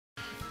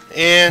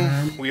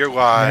And we are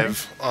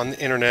live on the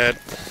internet.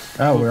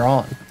 Oh, we're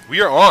on. We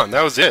are on.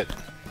 That was it.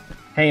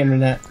 Hey,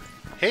 internet.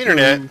 Hey,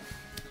 internet.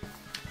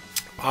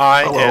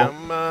 I Hello.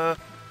 am.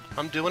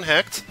 I'm Dylan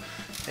Hecht,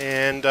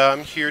 and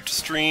I'm here to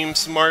stream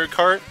some Mario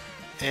Kart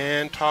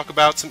and talk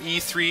about some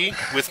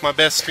E3 with my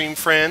best stream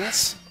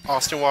friends,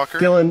 Austin Walker.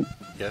 Dylan.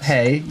 Yes.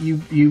 Hey,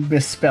 you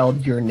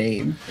misspelled your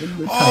name in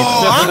the title.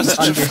 I'm such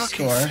a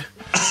underscore. fucking.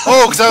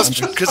 Oh,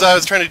 because I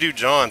was trying to do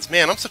John's.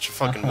 Man, I'm such a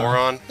fucking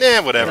moron.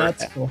 Whatever.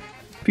 That's cool.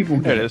 People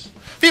There get it is.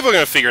 People are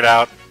gonna figure it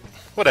out.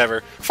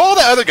 Whatever. Follow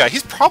that other guy.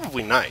 He's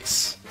probably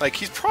nice. Like,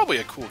 he's probably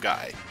a cool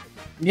guy.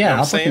 Yeah,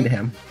 know what I'll I'm look into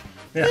him.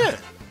 Yeah.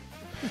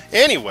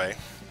 Anyway,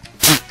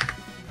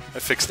 I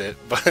fixed it.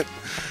 But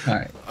All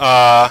right.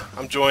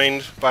 I'm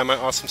joined by my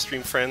awesome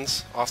stream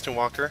friends, Austin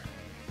Walker,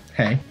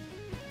 Hey.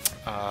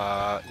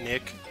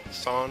 Nick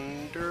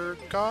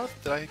Sondergoth.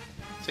 Did I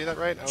say that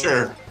right?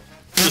 Sure.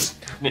 Just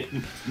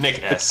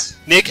Nick S.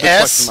 Nick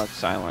S.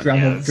 Silent.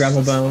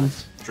 Drevel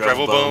Bones.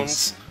 Drevel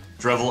Bones.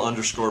 Drevel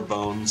underscore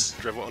bones.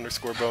 Drevel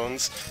underscore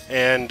Bones.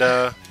 And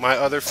my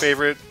other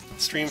favorite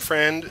stream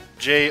friend,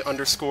 J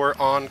underscore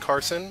on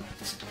Carson.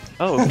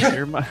 Oh,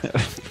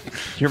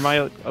 you're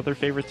my other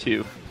favorite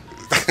too.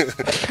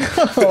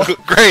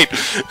 Great.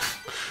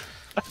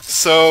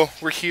 So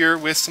we're here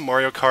with some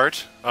Mario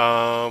Kart.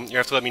 You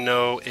have to let me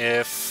know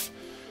if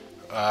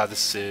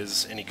this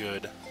is any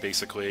good,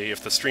 basically.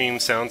 If the stream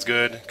sounds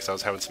good, because I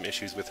was having some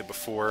issues with it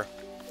before.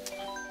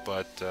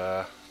 But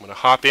I'm gonna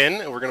hop in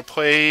and we're gonna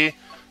play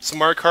some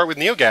Mario Kart with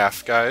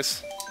NeoGaf,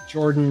 guys.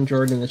 Jordan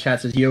in the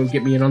chat says, "Yo,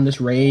 get me in on this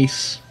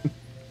race."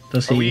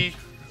 Does he?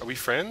 Are we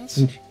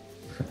friends?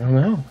 I don't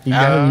know. You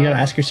gotta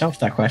ask yourself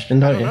that question,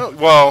 don't you? I don't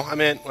know. Well, I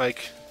meant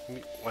like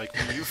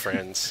you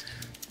friends.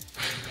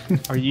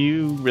 Are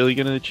you really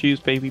gonna choose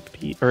Baby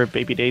Pete or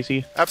Baby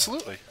Daisy?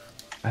 Absolutely.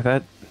 I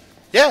bet.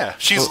 Yeah,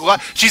 she's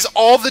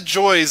all the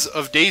joys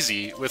of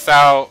Daisy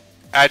without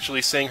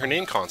actually saying her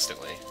name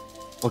constantly.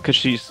 Well, because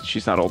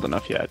she's not old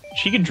enough yet.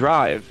 She can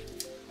drive.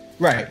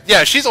 Right.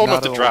 Yeah, she's old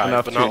enough Not to drive,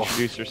 enough but to not.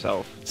 introduce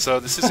herself. So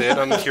this is it.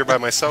 I'm here by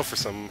myself for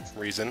some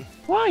reason.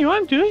 Why?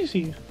 I'm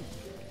Daisy.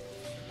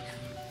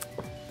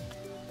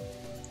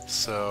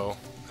 So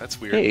that's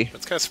weird. Hey.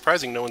 That's kind of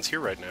surprising. No one's here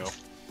right now.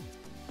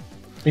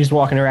 He's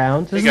walking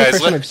around. This Hey, is guys, the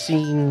first time I've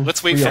seen.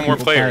 Let's wait real for more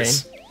people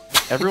players. playing.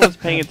 Everyone's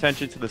paying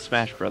attention to the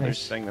Smash Brothers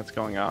Nice. thing that's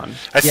going on.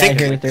 I Yeah, I hear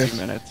think. that there's. 2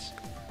 minutes.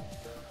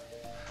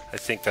 I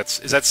think that's.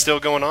 Is that still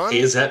going on? Hey,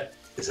 is that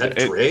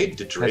Dre?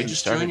 Did Dre Hasn't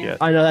just started join you? yet.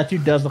 I know that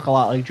dude does look a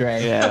lot like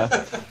Dre.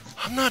 Yeah.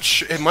 I'm not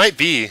sure. It might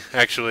be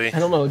actually. I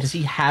don't know. Does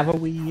he have a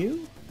Wii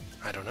U?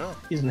 I don't know.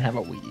 He doesn't have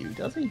a Wii U,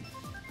 does he?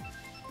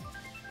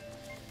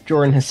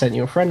 Jordan has sent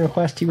you a friend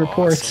request. He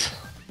reports.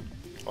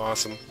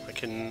 Awesome.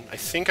 I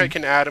think I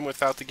can add him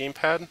without the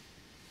gamepad.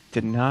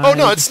 Denied. Oh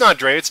no, it's not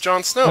Dre. It's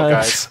Jon Snow,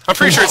 guys. I'm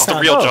pretty sure it's the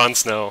real Oh. Jon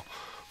Snow.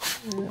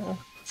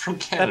 From that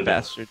Canada.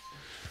 bastard.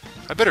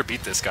 I better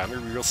beat this guy. I'm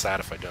gonna be real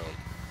sad if I don't.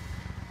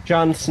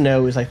 Jon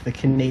Snow is like the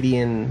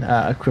Canadian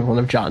equivalent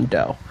of John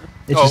Doe.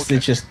 Okay.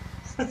 It's just,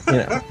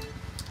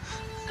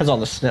 has all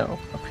the snow.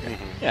 Okay.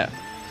 Yeah.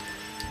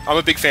 I'm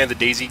a big fan of the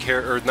Daisy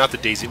character, or not the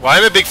Daisy. Well,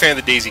 I'm a big fan of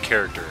the Daisy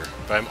character,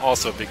 but I'm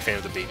also a big fan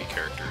of the baby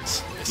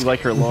characters. in this You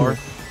like her lore?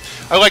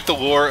 I like the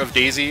lore of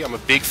Daisy. I'm a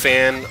big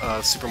fan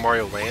of Super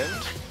Mario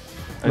Land.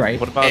 Right.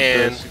 What about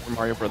And- the Super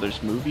Mario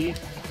Brothers movie?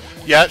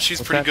 Yeah, she's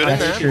What's pretty that? good in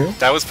That's that. true.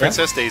 That was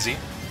Princess Daisy.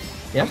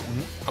 Yeah.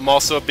 I'm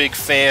also a big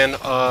fan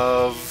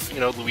of,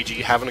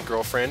 Luigi having a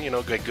girlfriend.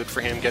 Like, good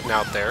for him getting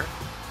out there.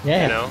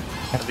 Yeah.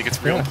 I think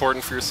it's real Yeah.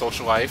 important for your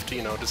social life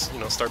to, just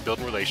start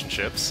building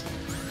relationships.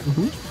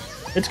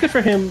 It's good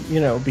for him,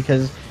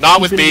 because. Not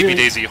he's with been Baby really-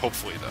 Daisy,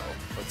 hopefully,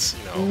 though. Let's,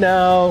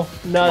 No,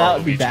 that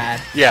would be Luigi.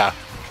 bad. Yeah,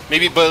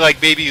 maybe, but like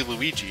Baby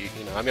Luigi,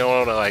 I don't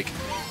want to like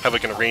have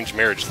like an arranged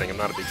marriage thing. I'm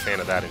not a big fan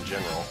of that in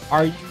general.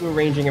 Are you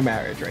arranging a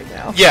marriage right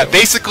now? Yeah,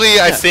 basically,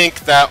 I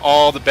think that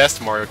all the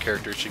best Mario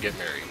characters should get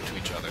married to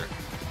each other.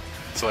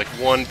 So like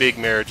one big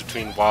marriage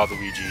between Wild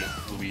Luigi,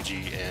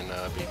 and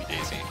Baby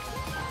Daisy,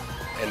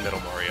 and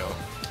Middle Mario.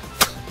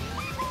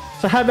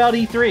 So how about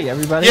E3,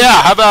 everybody?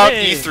 Yeah, how about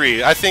Hey.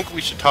 E3? I think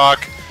we should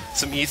talk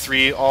some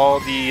E3. All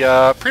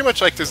the pretty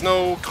much like there's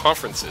no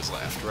conferences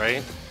left,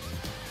 right?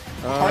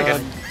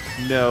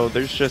 No,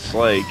 there's just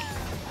like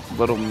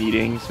little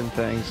meetings and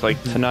things.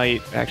 Like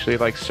tonight, actually,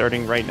 like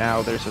starting right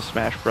now, there's a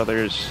Smash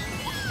Brothers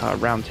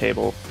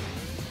roundtable,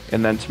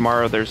 and then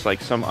tomorrow there's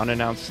like some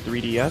unannounced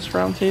 3DS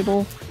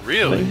roundtable.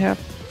 Really? They have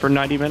for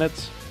 90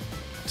 minutes.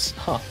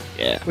 Huh.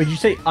 Yeah. Would you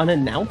say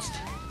unannounced?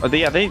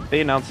 They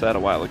announced that a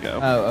while ago.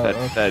 Oh, that,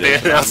 okay. that They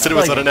is announced it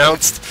was Like-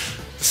 unannounced.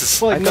 This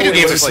is Well, like, video no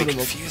games one are so knows what it'll-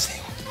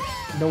 confusing.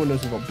 No one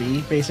knows what it'll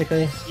be,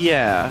 basically.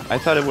 Yeah, I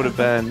thought it would have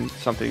been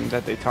something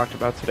that they talked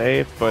about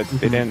today, but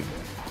they didn't.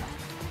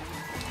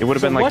 It would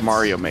have So been like what's-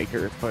 Mario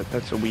Maker, but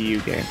that's a Wii U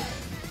game.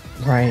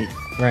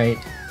 Right.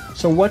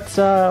 So what's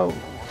how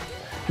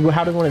do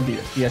we want to do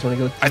this? Do you guys want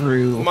to go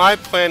through? My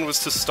plan was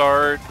to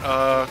start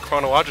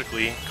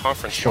chronologically,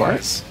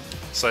 conference-wise.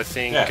 So I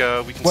think Yeah.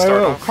 we can Wait,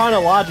 start wait, off.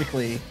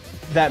 chronologically.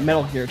 that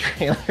Metal Gear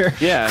trailer.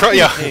 Yeah.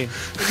 Yeah. Hey,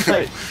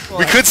 Like,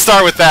 We could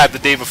start with that the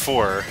day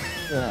before.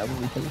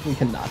 we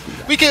cannot do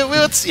that. We can.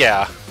 Well, let's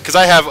yeah. Because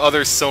I have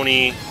other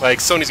Sony. Like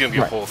Sony's gonna be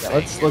a whole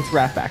thing. Let's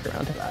wrap back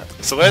around to that.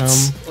 So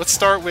let's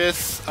start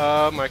with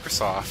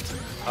Microsoft.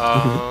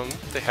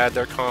 They had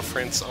their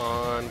conference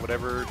on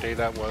whatever day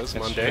that was,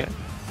 Monday.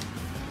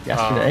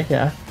 Yesterday,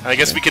 yeah. I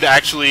guess we could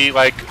actually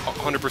like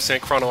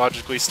 100%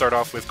 chronologically start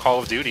off with Call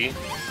of Duty.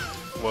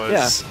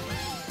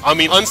 I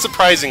mean,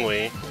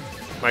 unsurprisingly,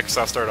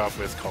 Microsoft started off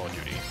with Call of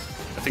Duty.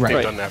 I think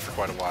they've done that for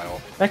quite a while.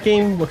 That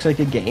game looks like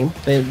a game.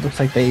 It looks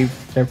like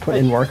they're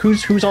putting in work.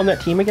 Who's on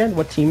that team again?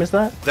 What team is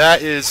that?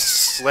 That is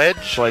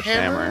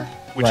Sledgehammer,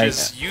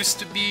 which used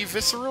to be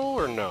Visceral,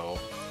 or no?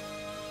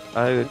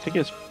 I think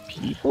it's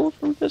people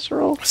from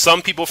Visceral.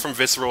 Some people from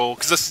Visceral,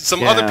 because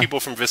some other people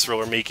from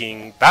Visceral are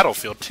making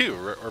Battlefield 2,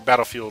 or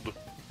Battlefield.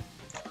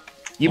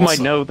 You might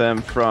know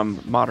them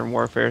from Modern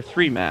Warfare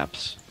 3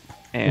 maps.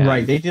 And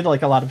right, they did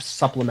like a lot of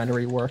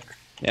supplementary work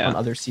on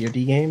other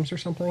COD games or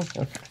something.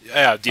 Okay.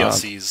 Yeah,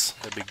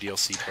 DLCs. They're big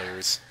DLC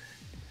players.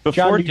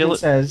 Before Dylan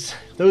says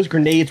those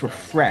grenades were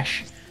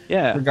fresh.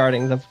 Yeah.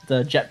 Regarding the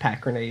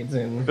jetpack grenades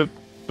and.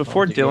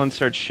 Before Dylan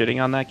starts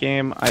shitting on that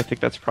game, I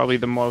think that's probably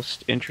the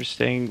most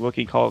interesting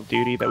looking Call of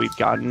Duty that we've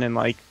gotten in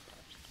like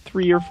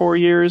 3 or 4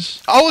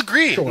 years. I'll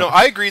agree. Sure. No,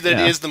 I agree that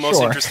it is the most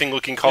interesting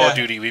looking Call of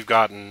Duty we've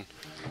gotten.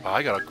 Oh,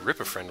 I got a grip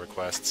of friend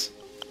requests.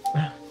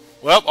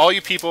 Well, all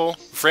you people,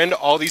 friend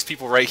all these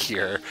people right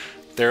here.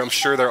 I'm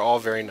sure they're all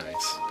very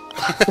nice.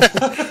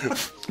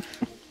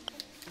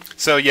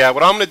 So yeah,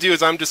 what I'm going to do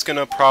is I'm just going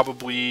to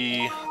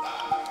probably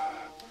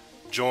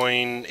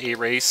join a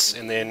race,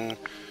 and then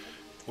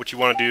what you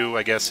want to do,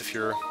 I guess, if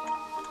you're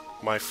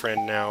my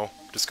friend now,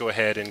 just go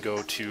ahead and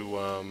go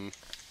to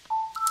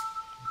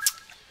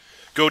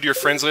your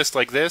friends list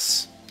like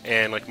this,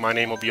 and like my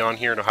name will be on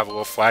here, and I'll have a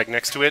little flag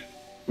next to it.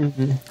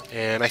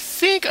 And I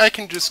think I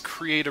can just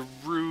create a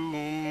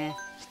room,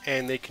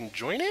 and they can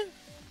join it.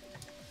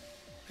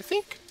 I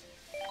think.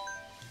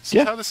 See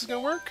how this is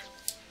gonna work?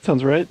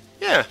 Sounds right.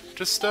 Yeah,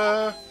 just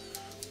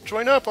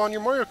join up on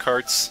your Mario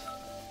Karts.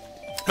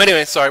 But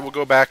anyway, sorry, we'll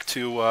go back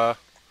to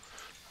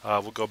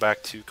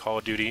Call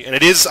of Duty, and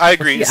it is. I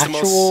agree. What's it's the the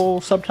actual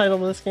most subtitle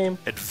of this game?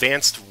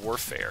 Advanced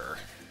Warfare.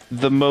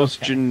 The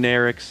most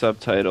generic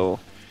subtitle.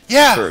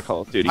 Yeah, for a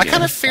Call of Duty I game.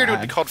 kind of figured it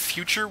would be called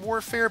Future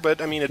Warfare,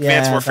 but I mean,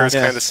 Advanced Warfare is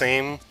kind of the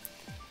same.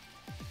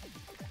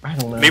 I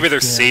don't know. Maybe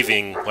they're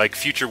saving, like,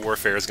 Future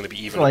Warfare is going to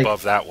be even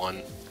above that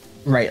one.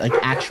 Right, like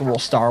actual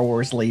Star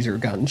Wars laser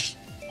guns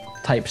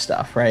type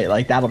stuff, right?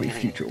 Like, that'll be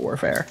Future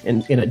Warfare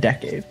in a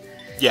decade.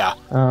 Yeah.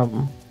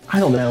 I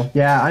don't know.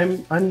 Yeah,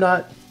 I'm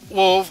not...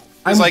 Well,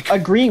 I'm like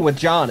agreeing with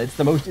John. It's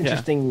the most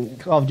interesting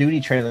Call of Duty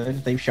trailer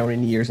that they've shown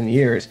in years and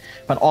years.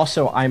 But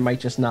also, I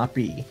might just not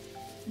be...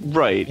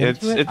 Right,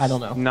 it's I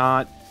don't know.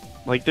 Not...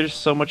 Like, there's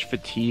so much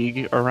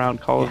fatigue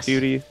around Call of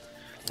Duty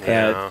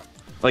that...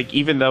 Like,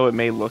 even though it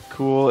may look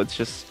cool, it's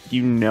just,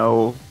 you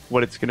know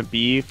what it's going to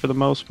be for the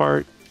most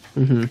part.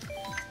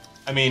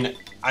 I mean,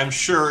 I'm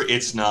sure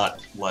it's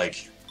not,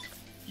 like,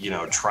 you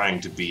know,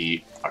 trying to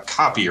be a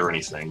copy or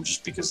anything,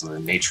 just because of the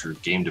nature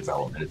of game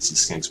development.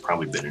 This thing's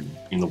probably been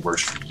in the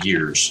works for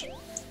years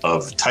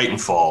of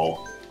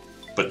Titanfall,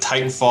 but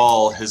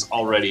Titanfall has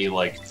already,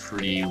 like,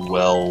 pretty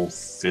well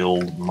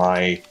filled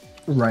my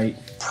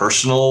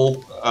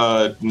personal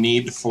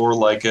need for,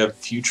 like, a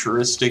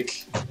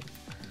futuristic...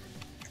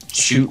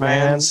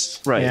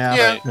 Shootmans, right?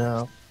 Yeah.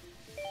 No.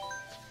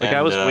 Like,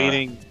 I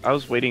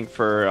was waiting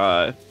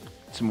for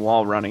some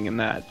wall running in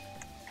that,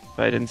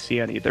 but I didn't see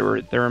any. There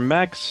were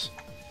mechs,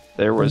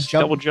 there was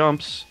double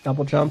jumps.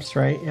 Double jumps,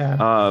 right?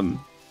 Yeah.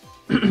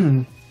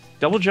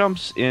 Double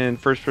jumps in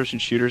first-person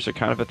shooters are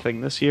kind of a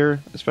thing this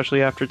year,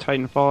 especially after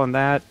Titanfall and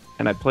that.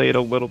 And I played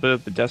a little bit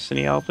of the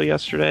Destiny Alpha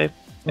yesterday,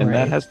 and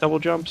that has double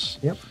jumps.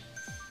 Yep.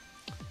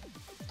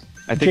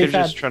 I think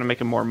they're just trying to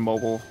make it more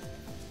mobile.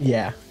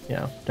 Yeah,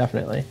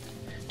 definitely.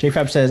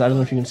 JFab says, I don't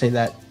know if you can say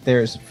that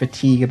there's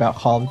fatigue about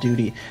Call of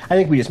Duty. I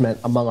think we just meant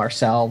among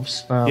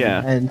ourselves,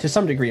 and to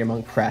some degree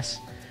among press,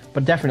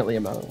 but definitely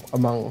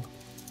among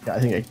I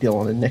think like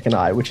Dylan and Nick and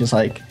I, which is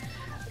like,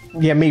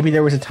 yeah, maybe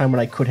there was a time when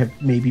I could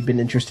have maybe been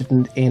interested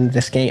in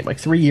this game. Like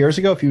 3 years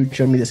ago, if you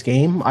showed me this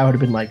game, I would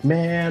have been like,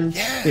 man,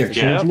 they're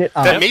changing it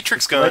up. That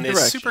Matrix gun is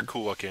super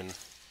cool looking.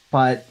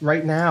 But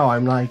right now,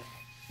 I'm like,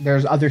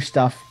 there's other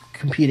stuff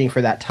competing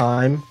for that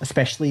time,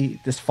 especially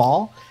this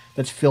fall,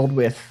 that's filled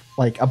with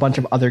like a bunch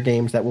of other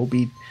games that will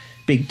be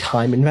big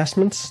time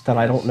investments that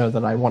I don't know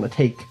that I want to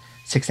take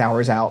 6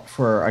 hours out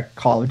for a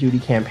Call of Duty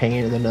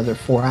campaign and then another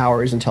 4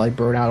 hours until I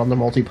burn out on the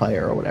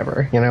multiplayer or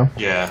whatever, you know?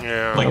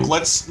 Yeah. Like,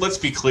 let's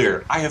be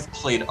clear. I have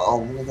played a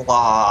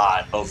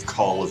lot of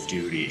Call of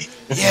Duty.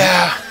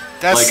 Yeah.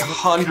 That's like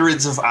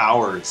hundreds of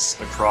hours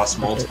across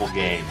multiple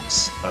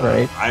games.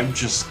 I'm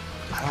just,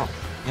 I don't,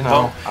 you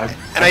know. Well,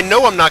 and I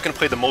know I'm not going to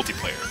play the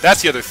multiplayer.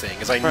 That's the other thing,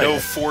 is I know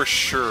for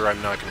sure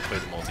I'm not going to play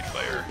the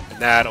multiplayer. And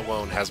that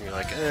alone has me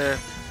like, eh.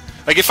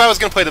 Like, if I was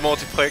going to play the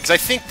multiplayer, because I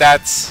think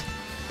that's...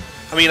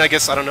 I mean, I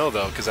guess, I don't know,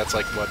 though, because that's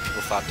like what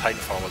people thought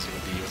Titanfall was going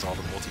to be, was all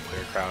the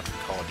multiplayer crowd from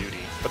Call of Duty.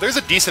 But there's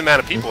a decent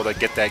amount of people that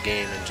get that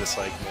game and just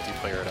like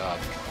multiplayer it up.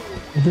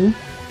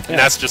 Mm-hmm. And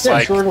that's just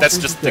that's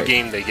just the great.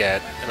 game they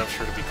get, and I'm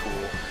sure it'll be cool.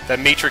 That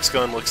Matrix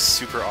gun looks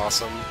super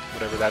awesome,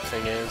 whatever that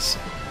thing is.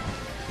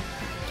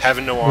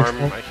 Having no arm,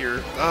 I hear.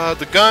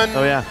 The gun.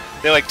 Oh yeah.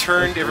 They like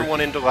turned everyone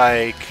into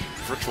like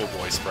Virtual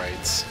Boy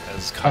sprites,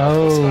 as Kyle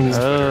posted on his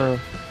Twitter.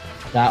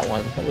 That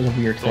one. That was a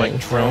weird The thing. like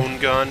drone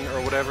gun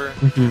or whatever.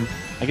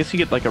 I guess you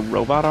get like a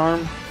robot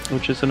arm,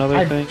 which is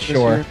another thing.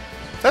 Sure.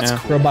 That's Yeah.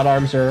 cool. Robot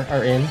arms are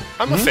in.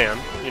 I'm a fan,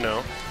 you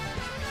know.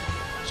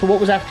 So what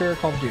was after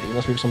Call of Duty?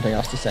 Unless we have something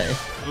else to say.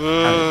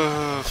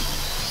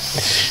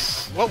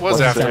 What was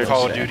What after was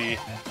Call of that? Duty?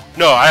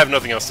 No, I have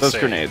nothing else to Those say.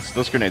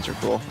 grenades are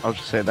cool. I'll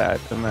just say that.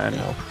 And then,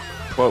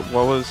 what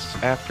was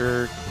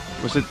after?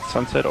 Was it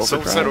Sunset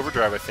Overdrive? Sunset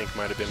Overdrive, I think,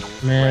 might have been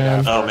Man. right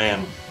after. Oh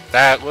man,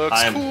 That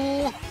looks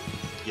cool.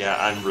 yeah,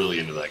 I'm really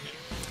into that game.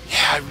 Yeah,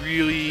 I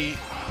really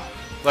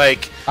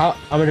like. I'm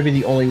gonna be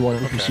the only one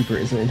who super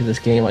isn't into this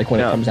game. Like when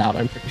it Yeah. comes out,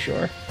 I'm pretty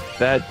sure.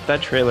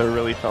 That trailer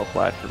really fell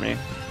flat for me.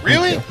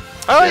 Really? too.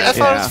 I thought it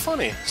Yeah. was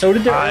funny. So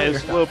did the earlier It's a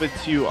stuff. little bit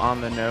too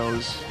on the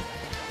nose.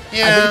 I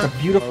Yeah. think it's a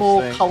beautiful,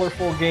 Those things.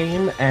 colorful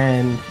game,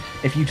 and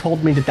if you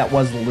told me that that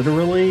was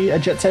literally a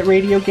Jet Set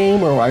Radio game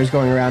where I was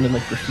going around and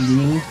like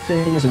graffitiing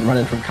things and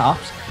running from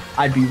cops,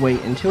 I'd be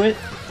way into it.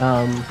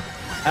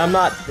 I'm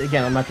not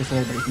just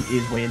anybody who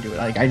is way into it.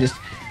 Like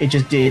it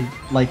just did,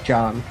 like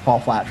John, fall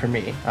flat for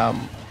me.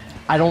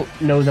 I don't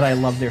know that I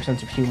love their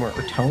sense of humor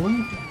or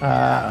tone,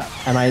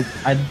 and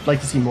I'd like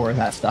to see more of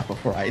that stuff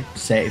before I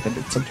say that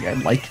it's something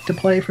I'd like to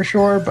play for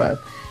sure, but...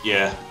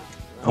 Yeah.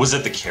 Was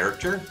it the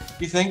character,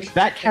 you think?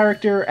 That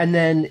character, and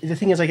then the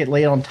thing is, like, it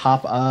laid on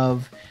top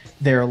of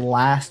their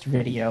last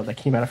video that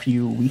came out a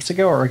few weeks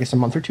ago, or I guess a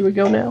month or two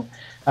ago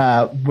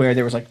now, where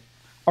there was like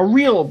a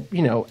real,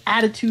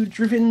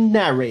 attitude-driven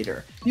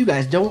narrator. You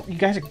guys are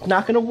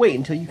not going to wait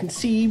until you can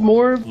see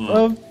more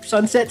of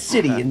Sunset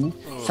City and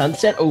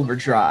Sunset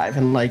Overdrive,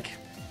 and like,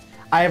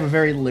 I have a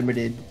very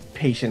limited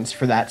patience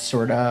for that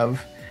sort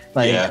of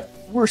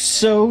we're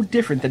so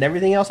different than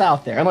everything else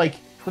out there, and like.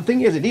 The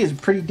thing is, it is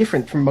pretty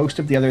different from most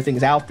of the other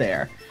things out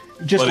there.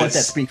 Just let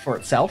that speak for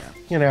itself,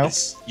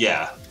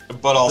 Yeah,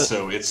 but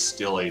also it's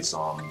still a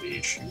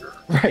zombie shooter.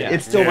 Right, Yeah.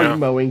 it's still Yeah. like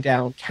mowing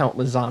down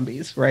countless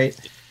zombies, right?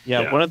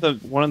 Yeah, Yeah.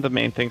 one of the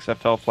main things that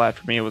fell flat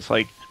for me was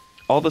like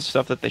all the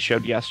stuff that they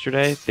showed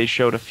yesterday, they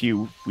showed a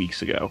few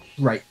weeks ago.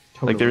 Right,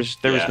 totally. Like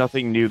there was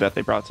nothing new that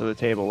they brought to the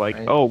table. Like,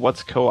 Right. oh,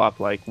 what's co-op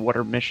like? What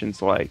are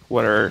missions like?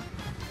 What are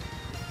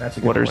That's a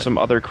good what are point. some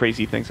other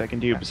crazy things I can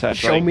do besides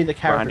Show like me the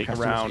character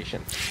grinding around?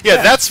 customization.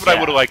 Yeah, that's what I Yeah.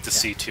 would have liked to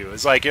see too.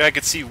 Is like I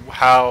could see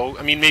how.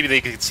 I mean, maybe they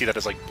could see that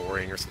as like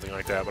boring or something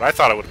like that. But I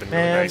thought it would have been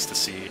really Man. nice to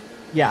see.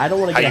 Yeah, I don't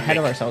want to How get you ahead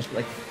of make- ourselves, but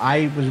like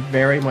I was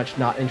very much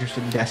not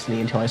interested in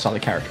Destiny until I saw the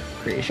character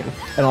creation,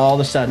 and all of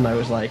a sudden I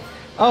was like,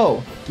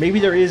 oh, maybe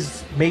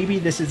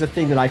this is a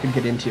thing that I could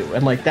get into,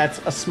 and like that's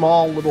a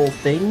small little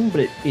thing, but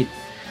it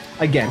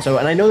again. So,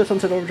 and I know that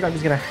Sunset Overdrive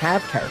is going to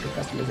have character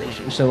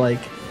customization, so like,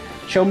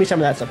 show me some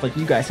of that stuff. Like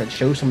you guys said,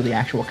 show some of the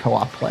actual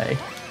co-op play,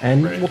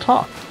 and Right. we'll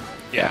talk.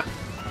 Yeah.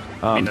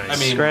 Um, nice. I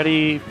mean-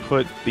 Scratty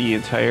put the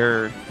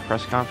entire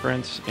press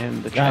conference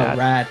in the Oh, chat.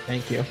 rad!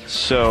 Thank you.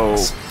 So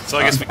So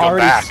I guess we go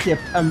Already back.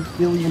 skipped a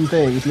million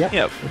things. Yep.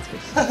 Yep.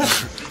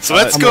 So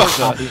let's I'm go. gonna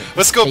copy it.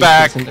 Let's go Paste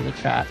back. this into the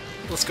chat.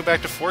 Let's go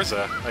back to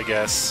Forza, I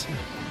guess.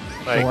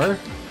 Like, Sure.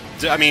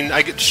 I mean,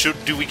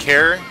 do we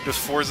care? Does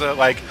Forza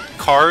like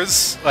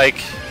cars? Like,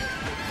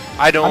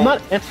 I don't. I'm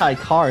not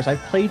anti-cars.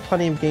 I've played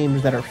plenty of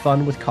games that are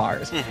fun with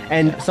cars,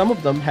 and some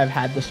of them have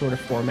had the sort of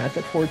format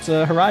that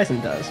Forza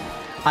Horizon does.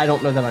 I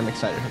don't know that I'm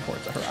excited for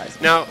Forza Horizon.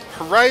 Now,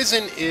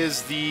 Horizon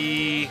is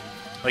the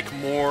like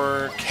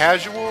more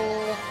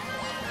casual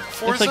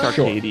Forza. it's like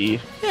arcadey.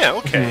 Yeah,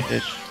 okay.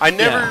 Ish. I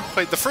never Yeah.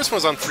 played. The first one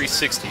was on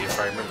 360, if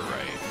I remember right.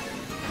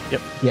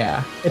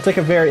 Yeah, it's like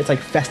it's like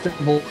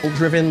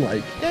festival-driven.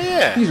 Like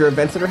Yeah. these are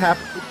events that are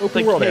happening in the open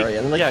Like, world hey, area.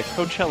 And like, yeah,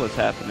 Coachella's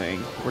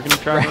happening. We're gonna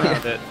drive Right.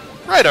 around it.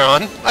 Right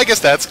on. I guess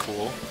that's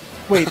cool.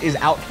 wait, is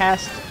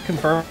Outcast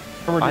confirmed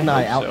or I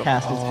deny? hope so.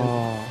 Outcast is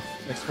Oh.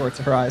 next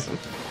Forza Horizon.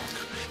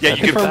 Yeah, you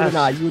That'd be could. Confirmed or best.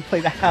 not, you would play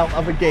the hell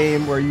of a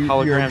game where you're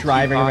Hologram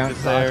driving T-Box around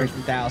is there. Dodge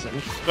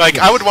 3000. Like,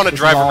 I would want to It's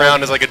drive all-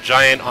 around as like a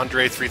giant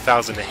Andre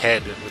 3000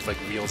 head with like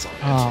wheels on it.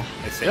 Oh.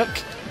 I think.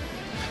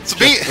 So Just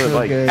be the,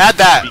 like, good. add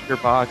that. speaker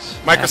box.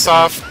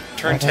 Microsoft,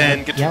 turn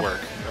 10, get Yep. to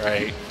work.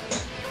 Right.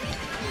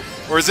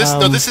 Or is this?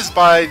 No, Um, this is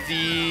by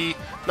the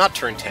not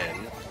turn 10.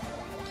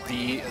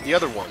 The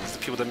other ones, the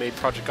people that made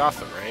Project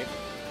Gotham, right?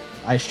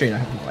 I straight up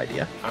have no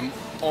idea. I'm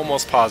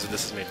almost positive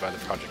this is made by the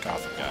Project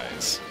Gotham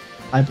guys.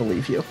 I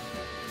believe you.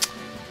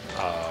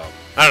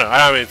 I don't know. I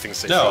don't have anything to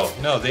say.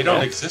 No, they don't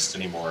Yeah. exist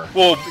anymore.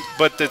 Well,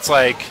 but it's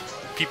like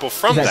people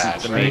from That's that,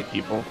 The right? main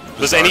people.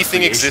 Does Bizarre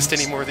anything exist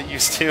creations. anymore that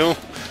used to?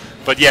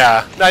 But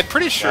yeah, I'm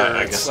pretty sure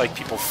I it's guess like so.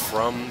 people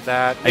from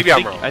that. Maybe I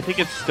I'm think, wrong. I think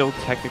it's still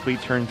technically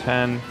turn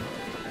 10.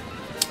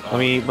 Let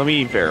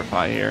me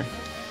verify here.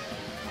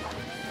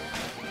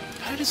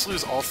 How did I just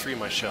lose all three of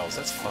my shells?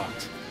 That's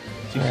fucked.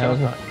 Yeah, that was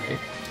not great.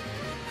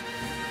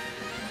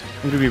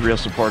 I'm gonna be real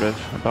supportive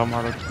about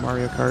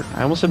Mario Kart.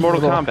 I almost said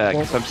Mortal Kombat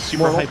because I'm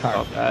super hyped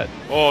about that.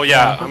 Oh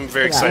yeah, I'm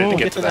very excited to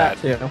get to that.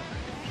 Too.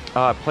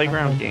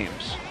 Playground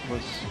Games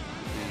was.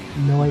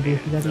 No idea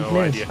who that is.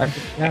 No idea.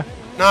 Yeah.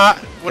 Nah,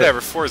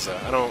 whatever. Forza.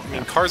 I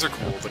mean, cars are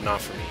cool, but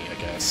not for me,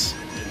 I guess.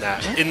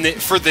 In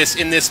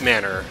this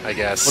manner, I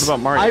guess. What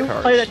about Mario Kart? I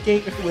would play that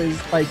game if it was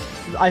like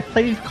I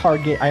played car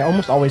game. I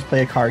almost always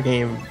play a car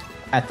game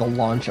at the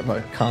launch of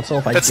a console.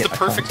 If that's I get the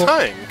perfect console.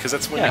 time because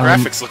that's when the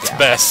graphics look the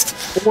best.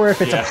 Or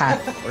if it's a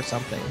pack or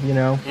something, you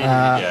know.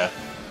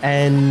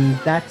 And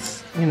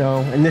that's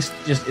and this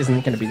just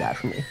isn't going to be that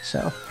for me.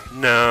 So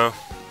no.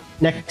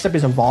 Next up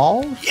is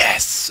Evolve.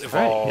 Yes,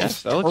 Evolve. Right,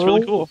 yes, that looks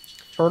really cool.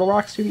 Turtle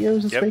Rock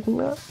Studios is making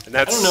that. And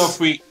that's...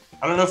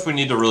 I don't know if we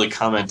need to really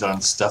comment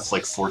on stuff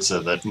like Forza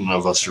that none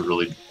of us are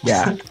really.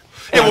 Yeah.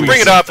 Hey, we'll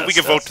bring it up. We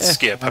can vote to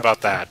skip. How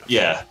about that?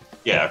 Yeah.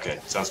 Yeah. Okay.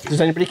 Sounds good.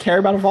 Does anybody care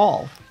about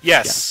Evolve?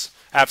 Yes.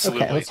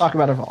 Absolutely. Okay, let's talk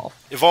about Evolve.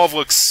 Evolve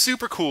looks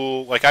super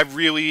cool. Like I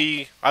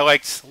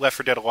liked Left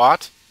 4 Dead a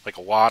lot, like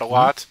a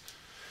lot.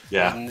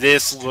 Yeah. And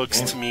this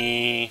looks to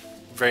me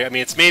very. I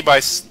mean, it's made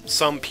by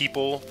some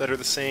people that are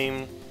the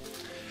same,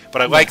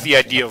 but I like the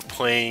idea of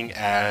playing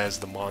as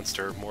the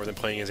monster more than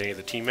playing as any of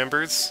the team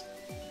members.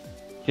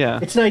 Yeah.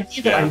 It's an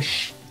idea that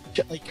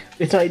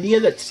it's an idea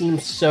that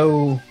seems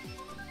so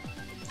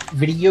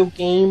video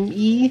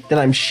game-y that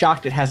I'm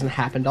shocked it hasn't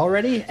happened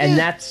already, and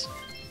that's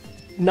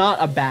not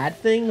a bad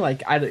thing.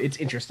 Like, it's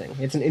interesting.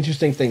 It's an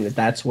interesting thing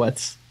that's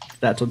what's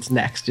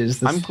next. Is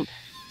this?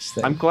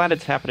 I'm glad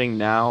it's happening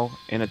now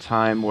in a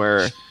time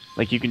where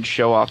like you can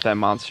show off that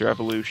monster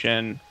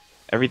evolution.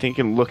 Everything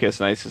can look as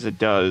nice as it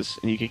does,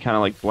 and you can kind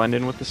of like blend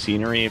in with the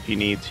scenery if you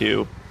need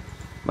to.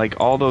 Like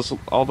all those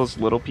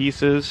little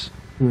pieces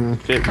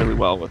fit really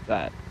well with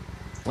that.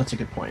 That's a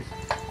good point.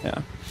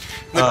 Yeah.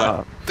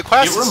 The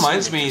class. It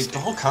reminds me. The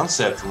whole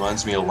concept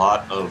reminds me a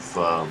lot of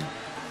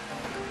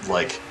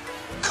like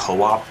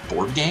co-op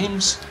board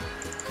games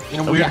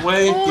in a weird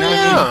way. Oh, you know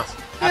yeah. what I mean?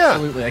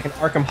 Absolutely, like an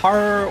Arkham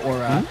Horror or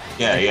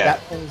that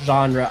whole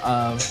genre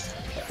of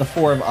the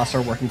four of us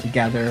are working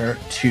together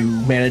to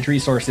manage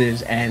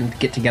resources and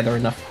get together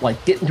enough,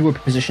 like get into a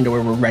position to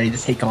where we're ready to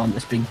take on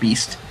this big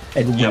beast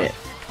and win it.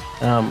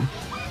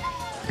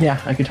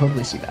 Yeah, I could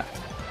totally see that.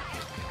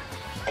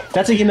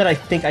 That's a game that I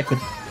think I could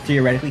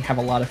theoretically have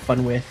a lot of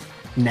fun with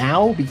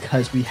now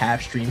because we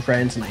have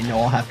Streamfriends and I know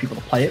I'll have people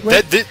to play it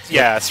with.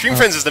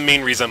 Streamfriends is the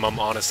main reason I'm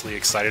honestly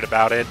excited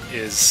about it.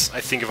 Is I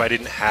think if I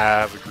didn't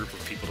have a group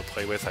of people to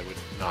play with, I would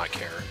not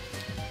care.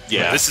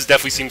 Yeah. This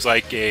definitely seems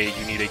like you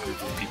need a group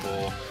of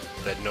people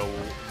that know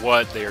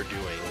what they are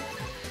doing.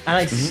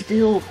 And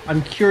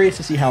I'm curious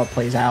to see how it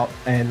plays out,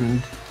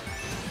 and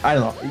I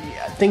don't know.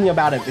 Thinking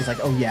about it is like,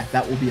 oh yeah,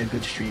 that will be a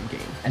good stream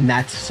game, and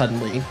that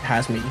suddenly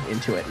has me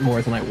into it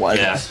more than I was.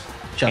 Yeah.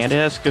 Just and it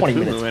has 20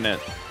 minutes Cthulhu in it.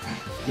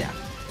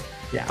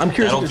 Yeah. I'm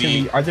curious if there's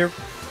any.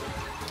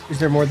 Is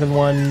there more than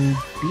one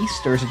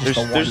beast, or is it just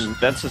one?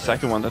 That's the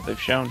second one that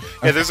they've shown.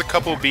 Yeah, there's a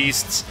couple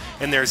beasts,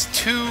 and there's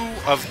 2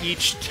 of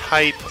each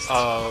type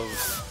of.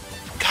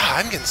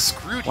 God, I'm getting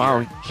screwed Wow,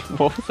 here.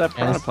 what was that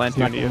piranha plant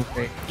doing to you?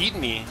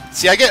 Eating me.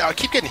 See, I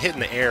keep getting hit in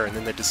the air, and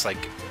then that just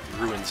like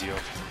ruins you.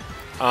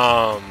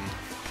 But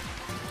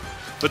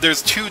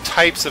there's 2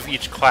 types of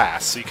each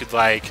class, so you could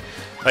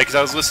because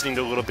I was listening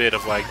to a little bit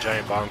of like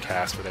Giant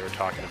Bombcast where they were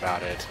talking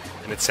about it,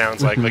 and it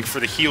sounds like for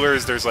the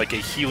healers there's like a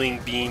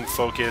healing beam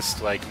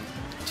focused like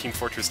Team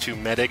Fortress 2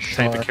 medic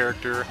type of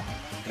character,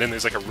 and then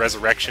there's like a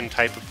resurrection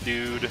type of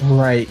dude.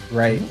 Right.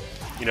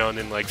 You know, and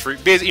then like for you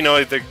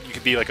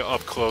could be like an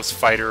up close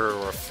fighter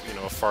or a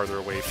farther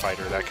away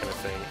fighter, that kind of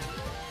thing.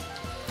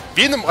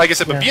 Being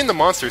the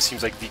monster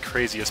seems like the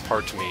craziest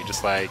part to me.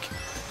 Just like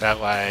that,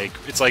 like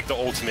it's like the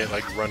ultimate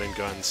like run and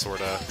gun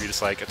sorta. You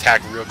just like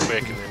attack real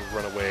quick and then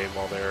run away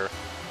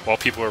while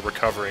people are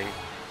recovering.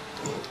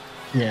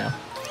 Yeah.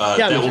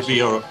 That will be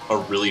a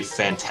really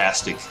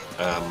fantastic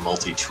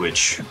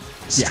multi-Twitch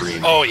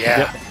stream. Oh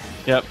yeah.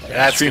 Yep.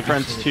 That's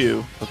Streamfriends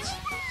 2. Let's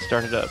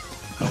start it up.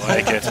 I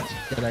like it.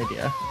 Good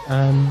idea.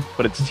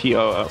 But it's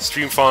TOO.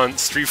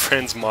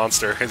 Streamfriends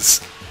monster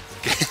is.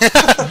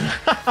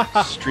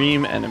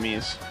 Stream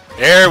enemies.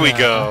 There we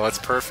go. That's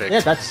perfect. Yeah,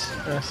 that's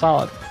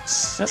solid.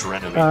 So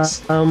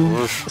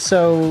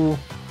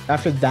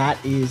after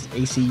that is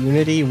AC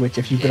Unity, which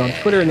if you've been on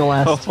Twitter in the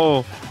last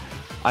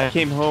I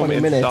came home 20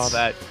 and minutes, saw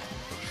that.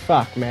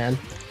 Fuck, man.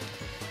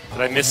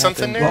 Did I miss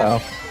something there?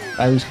 Uh-oh.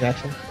 I lose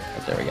connection.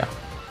 But there we go.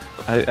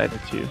 I did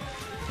too.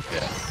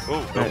 Yeah.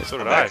 Oh, Right. so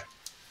did I.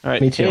 All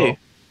right. Me too.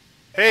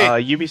 Hey.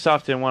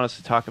 Ubisoft didn't want us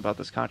to talk about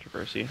this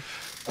controversy.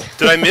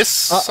 Did I miss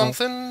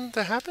something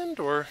that happened,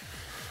 or?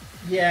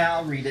 Yeah,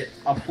 I'll read it.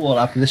 I'll pull it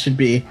up. This should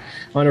be. I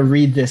want to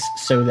read this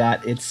so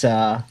that it's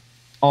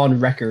on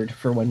record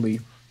for when we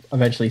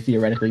eventually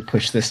theoretically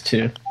push this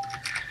to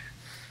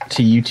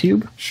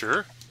YouTube.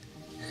 Sure.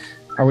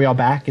 Are we all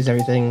back? Is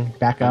everything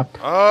back up?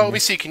 Oh, let me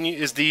see.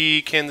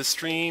 Can the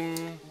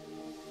stream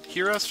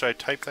hear us? Should I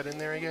type that in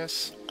there? I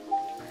guess.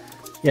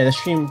 Yeah, the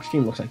stream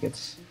looks like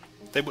it's.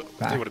 They would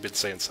have been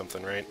saying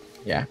something, right?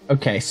 Yeah.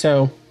 Okay.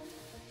 So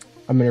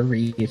I'm gonna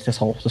read this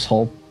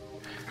whole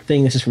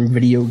thing. This is from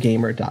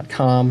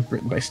videogamer.com,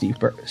 written by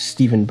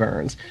Stephen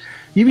Burns.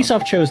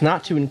 Ubisoft chose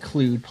not to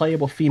include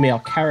playable female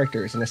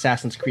characters in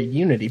Assassin's Creed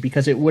Unity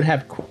because it would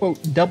have,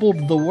 quote,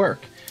 doubled the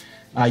work.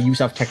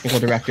 Ubisoft technical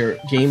director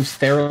James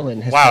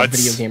Therlin has told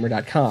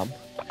videogamer.com.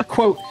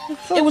 Quote,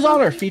 it was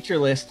on our feature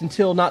list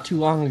until not too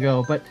long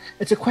ago, but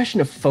it's a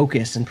question of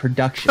focus and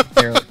production,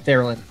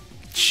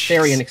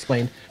 Therian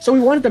explained. So we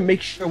wanted to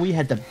make sure we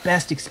had the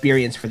best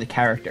experience for the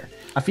character.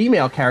 A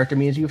female character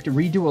means you have to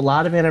redo a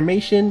lot of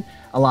animation,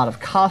 a lot of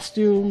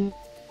costumes.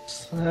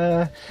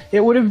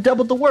 It would have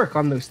doubled the work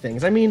on those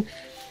things. I mean,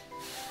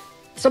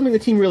 something the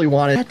team really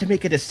wanted. Had to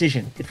make a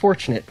decision. It's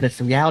fortunate, but it's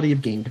the reality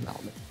of game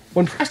development.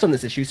 When pressed on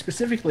this issue,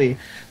 specifically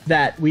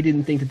that we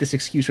didn't think that this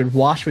excuse would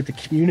wash with the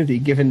community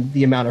given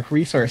the amount of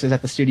resources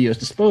at the studio's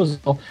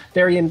disposal,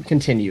 Therian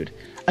continued.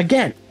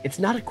 Again, it's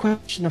not a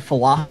question of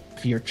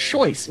philosophy or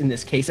choice in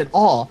this case at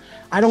all.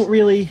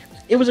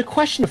 It was a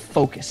question of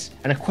focus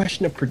and a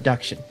question of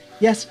production.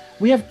 Yes,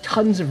 we have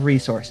tons of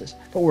resources,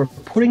 but we're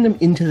putting them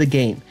into the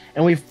game.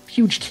 And we have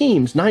huge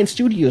teams, 9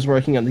 studios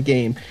working on the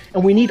game,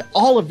 and we need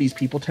all of these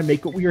people to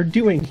make what we are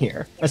doing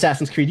here.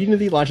 Assassin's Creed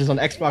Unity launches on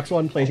Xbox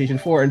One, PlayStation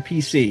 4, and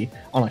PC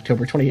on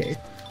October 28th.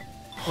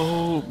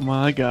 Oh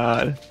my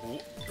god.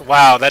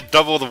 Wow, that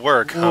doubled the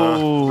work, huh?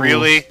 Whoa.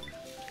 Really?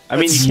 I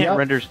mean,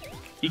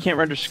 you can't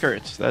render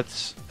skirts.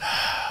 That's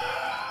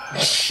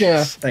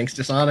Yeah, thanks,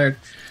 Dishonored.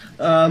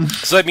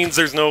 So that means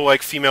there's no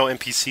like female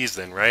NPCs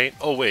then, right?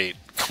 Oh wait.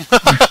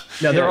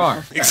 No, there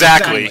are.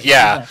 Exactly.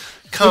 Yeah.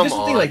 Come this is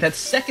the thing, like that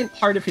second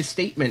part of his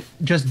statement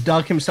just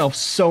dug himself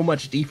so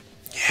much deeper.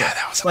 Yeah,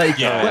 that was like.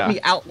 Let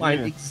me outline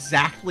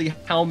exactly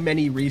how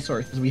many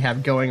resources we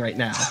have going right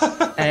now,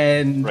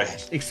 and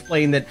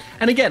explain that.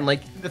 And again,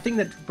 like the thing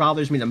that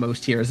bothers me the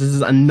most here is this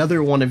is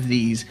another one of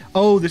these.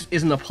 Oh, this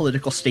isn't a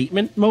political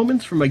statement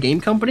moments from a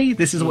game company.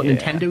 This is what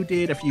Nintendo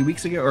did a few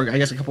weeks ago, or I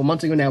guess a couple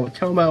months ago now with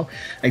Tomo.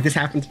 Like this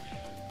happens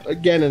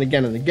again and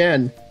again and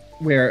again,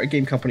 where a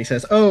game company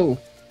says, "Oh,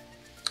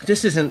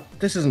 this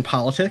isn't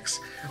politics,"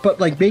 but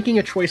like making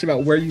a choice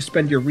about where you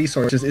spend your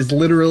resources is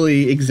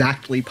literally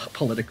exactly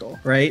political,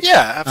 right?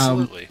 Yeah,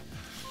 absolutely.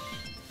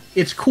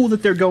 It's cool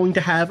that they're going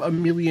to have a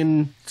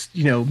million,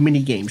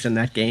 mini games in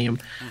that game.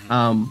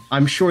 Mm-hmm.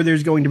 I'm sure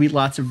there's going to be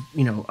lots of,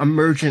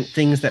 emergent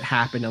things that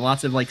happen and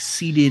lots of like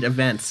seeded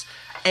events.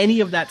 Any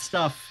of that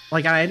stuff,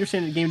 like I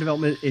understand that game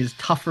development is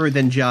tougher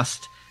than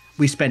just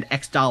we spend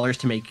X dollars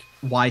to make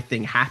Y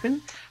thing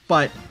happen.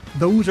 But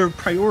those are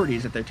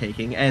priorities that they're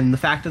taking, and the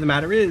fact of the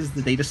matter is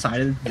that they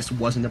decided this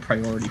wasn't a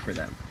priority for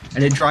them.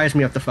 And it drives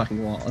me up the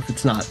fucking wall if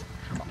it's not.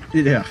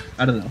 Yeah,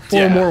 I don't know.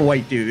 4 more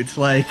white dudes,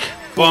 like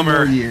 4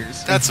 more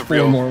years. That's a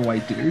 4 more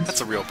white dudes.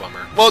 That's a real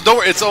bummer. Well, don't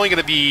worry. It's only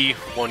going to be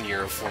 1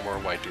 year of 4 more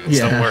white dudes.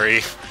 Yeah. Don't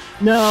worry.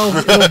 No,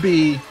 it'll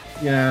be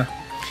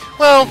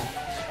Well,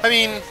 I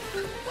mean,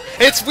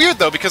 it's weird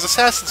though because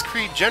Assassin's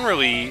Creed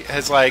generally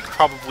has like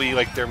probably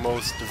like their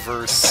most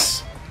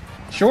diverse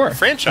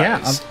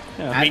franchise.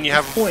 Yeah, I mean, you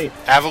have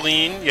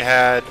Aveline, you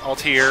had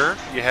Altair,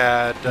 you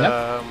had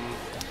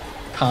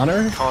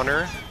Connor,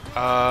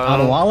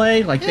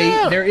 Adewale. Like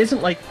there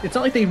isn't like it's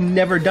not like they've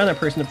never done a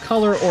person of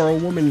color or a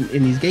woman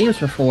in these games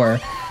before,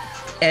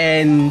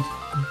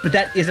 but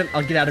that isn't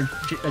a get out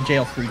of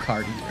jail free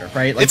card either,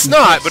 right? Like, it's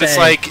not, but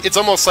it's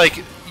almost like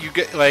you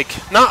get like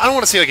I don't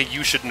want to say like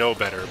you should know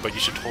better, but you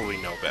should totally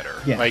know better.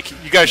 Yeah. Like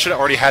you guys should have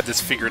already had this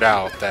figured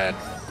out that.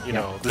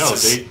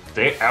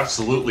 They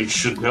absolutely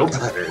should know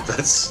better.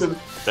 That's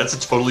a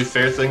totally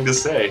fair thing to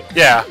say.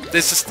 Yeah,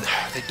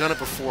 they've done it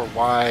before.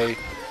 Why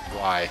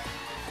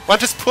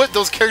just put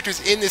those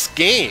characters in this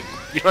game?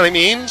 You know what I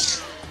mean?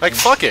 Like,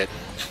 fuck it.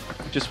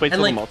 Just wait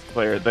till the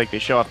multiplayer. Like they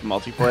show off the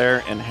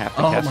multiplayer and have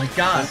to. Oh my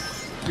god,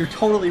 you're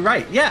totally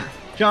right. Yeah,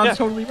 John's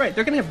totally right.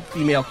 They're gonna have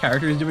female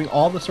characters doing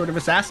all the sort of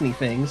assassin-y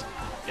things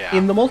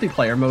in the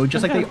multiplayer mode,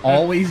 just like they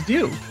always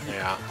do.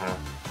 Yeah.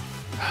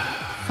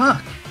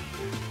 Fuck.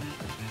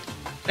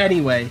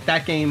 Anyway,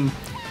 that game,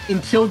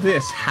 until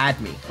this,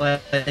 had me.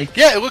 Like,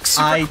 it looks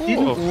super cool. I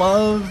didn't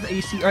love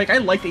AC. Like, I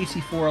liked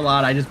AC4 a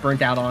lot. I just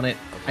burnt out on it.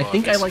 I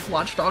think I like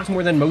Watch Dogs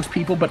more than most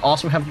people, but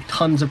also have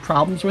tons of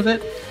problems with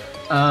it.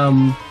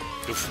 I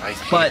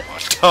hate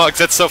Watch Dogs.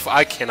 That's so.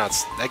 I cannot.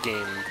 That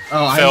game.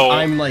 Oh,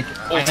 I'm like.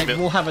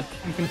 We'll have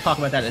we can talk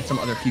about that at some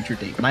other future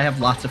date. But I have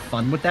lots of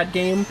fun with that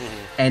game,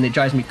 and it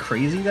drives me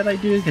crazy that I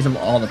do because of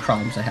all the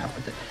problems I have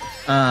with it.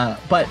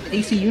 But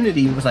AC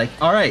Unity was like,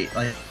 all right,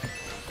 like.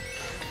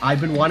 I've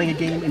been wanting a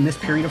game in this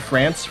period of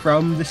France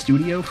from the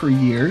studio for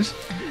years.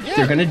 Yeah,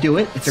 they're gonna do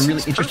it. It's a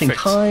really interesting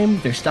time.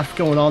 There's stuff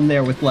going on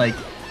there with like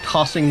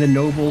tossing the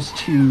nobles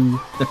to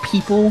the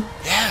people.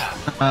 Yeah.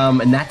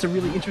 And that's a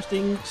really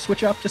interesting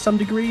switch up to some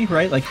degree,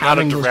 right? Like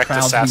having not a direct those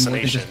crowds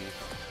assassination.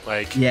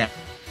 Like yeah,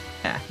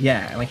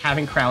 like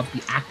having crowds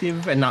be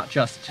active and not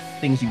just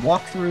things you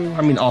walk through.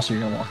 I mean, also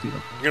you're gonna walk through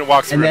them. You're gonna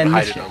walk through and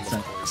hide them,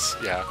 of course.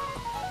 Yeah.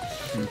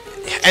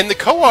 And the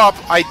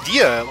co-op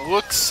idea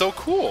looks so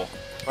cool.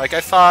 Like,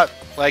 I thought,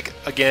 like,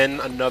 again,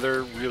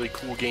 another really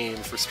cool game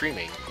for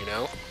streaming, you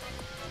know?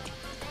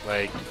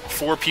 Like,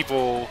 4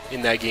 people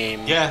in that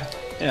game. Yeah.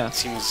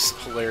 Seems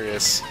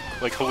hilarious.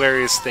 like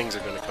hilarious things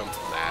are going to come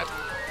from that.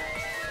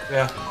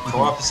 Yeah,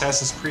 co-op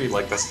Assassin's Creed,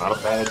 like that's not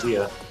a bad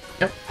idea.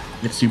 Yep.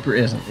 It super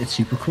isn't. It's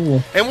super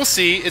cool. And we'll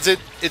see.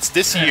 It's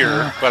this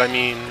year, but I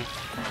mean,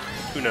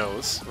 who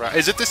knows? Right?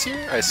 Is it this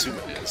year? I assume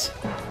it is.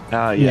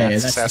 Yeah,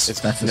 that's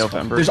this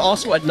November. There's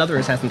also another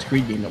Assassin's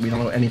Creed game that we don't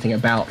know anything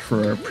about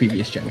for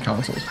previous gen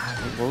consoles.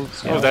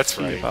 That's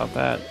right. About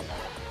that.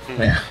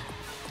 Yeah.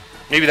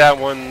 Maybe that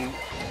one.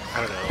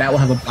 I don't know. That will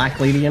have a black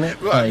lady in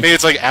it. Maybe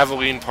it's like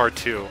Aveline Part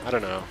 2. I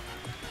don't know.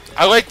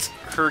 I liked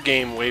her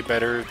game way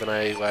better than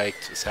I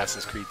liked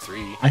Assassin's Creed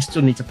 3. I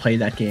still need to play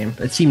that game.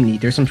 It seemed neat.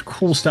 There's some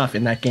cool stuff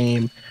in that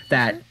game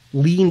that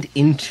leaned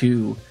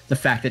into the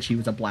fact that she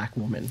was a black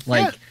woman.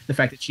 Like, the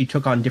fact that she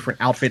took on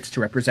different outfits to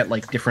represent,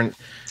 like, different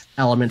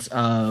elements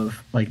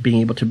of, like, being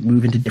able to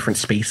move into different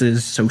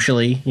spaces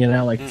socially, you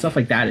know? Like, stuff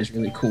like that is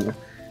really cool.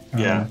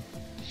 Yeah.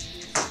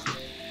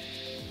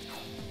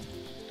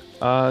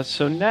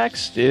 So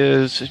next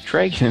is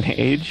Dragon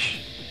Age.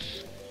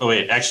 Oh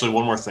wait, actually,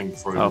 one more thing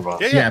before we move on.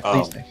 Yeah,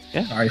 please.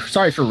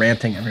 Sorry for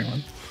ranting,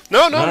 everyone.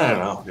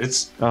 No.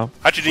 It's. I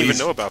actually didn't even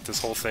know about this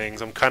whole thing.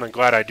 So I'm kind of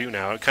glad I do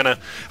now. It kind of,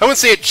 I wouldn't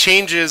say it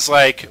changes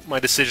like my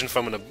decision if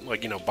I'm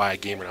gonna buy a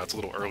game or not. It's a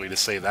little early to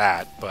say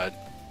that, but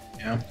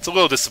it's a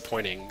little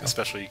disappointing,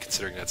 especially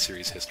considering that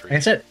series history. Like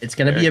I said, it's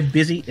gonna be a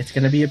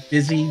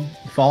busy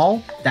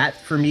fall. That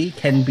for me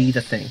can be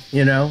the thing,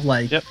 you know,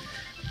 like.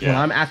 When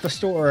I'm at the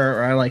store,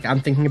 or I'm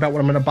thinking about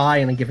what I'm going to buy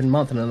in a given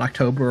month, in an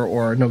October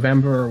or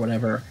November or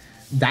whatever,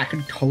 that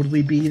could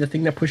totally be the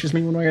thing that pushes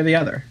me one way or the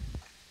other.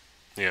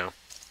 Yeah.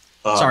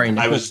 Sorry,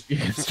 Nick.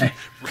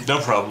 No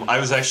problem. I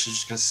was actually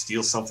just going to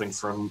steal something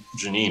from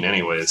Janine,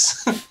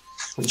 anyways.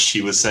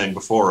 She was saying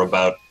before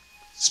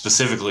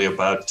specifically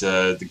about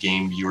the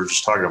game you were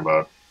just talking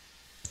about,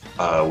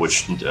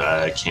 which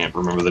I can't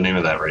remember the name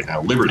of that right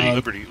now. Liberation.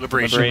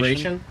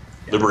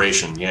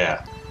 Liberation.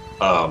 Yeah.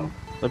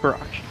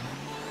 Liberation.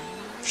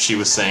 She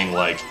was saying,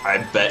 like, I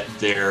bet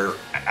there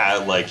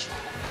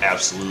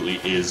absolutely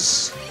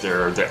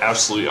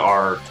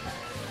are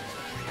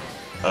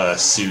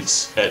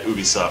suits at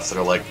Ubisoft that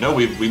are like, no,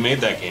 we made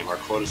that game, our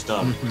quota's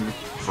done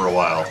for a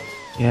while.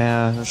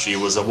 Yeah. She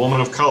was a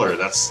woman of color.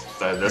 That's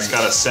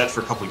got us set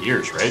for a couple of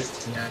years, right?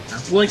 Yeah.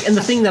 Well, and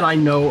the thing that I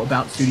know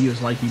about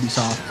studios like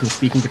Ubisoft, from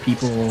speaking to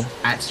people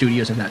at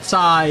studios of that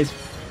size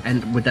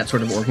and with that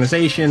sort of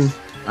organization,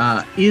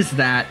 is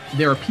that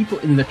there are people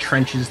in the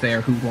trenches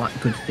there who want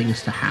good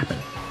things to happen.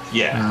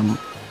 Yeah.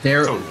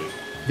 Totally.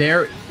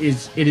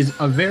 It is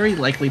a very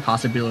likely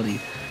possibility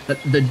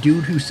that the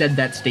dude who said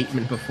that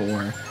statement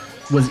before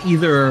was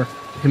either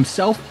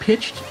himself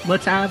pitched,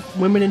 let's have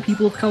women and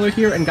people of color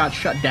here, and got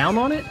shut down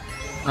on it,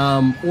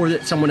 or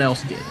that someone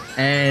else did.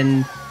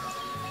 And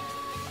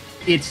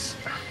it's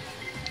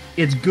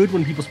good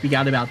when people speak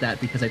out about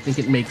that, because I think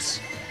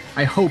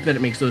I hope that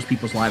it makes those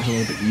people's lives a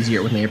little bit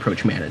easier when they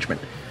approach management.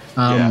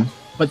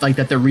 But like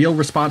that the real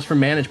response from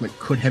management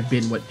could have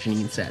been what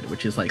Janine said,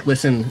 which is like,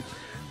 listen,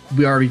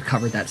 we already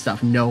covered that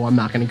stuff. No, I'm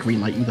not going to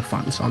greenlight you the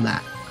funds on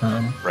that.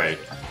 Right.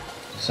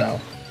 So.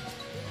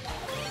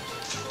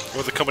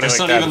 With a company like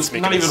that that's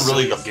making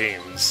really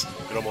games,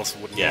 it almost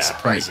wouldn't be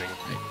surprising.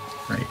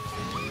 Right.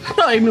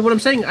 No, I mean, what I'm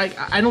saying,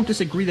 I don't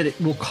disagree that it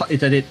will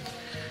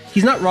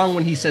he's not wrong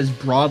when he says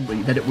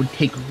broadly that it would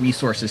take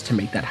resources to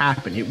make that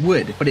happen. It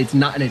would, but it's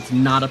not, and it's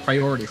not a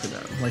priority for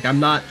them. Like, I'm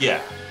not.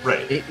 Yeah.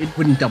 Right. It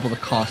wouldn't double the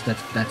cost.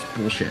 That's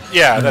bullshit.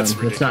 Yeah, that's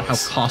ridiculous. That's not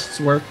how costs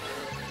work.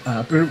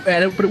 But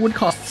it would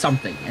cost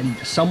something, and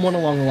someone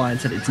along the line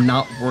said it's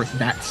not worth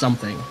that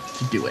something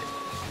to do it.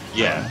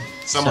 Yeah.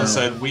 Someone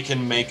said we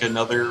can make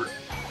another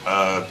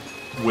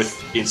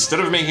instead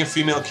of making a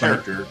female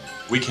character,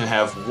 we can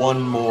have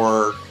one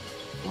more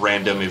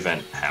random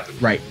event happen.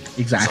 Right.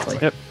 Exactly.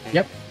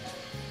 Yep.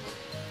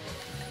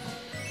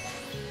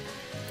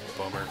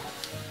 Bummer.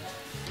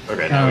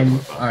 Okay.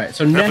 All right.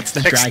 So next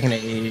is Dragon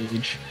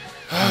Age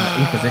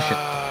Inquisition.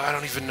 I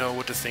don't even know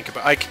what to think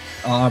about. Like,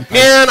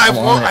 man,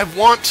 I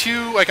want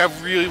to. Like, I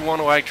really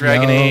want to like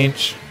Dragon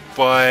Age,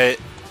 but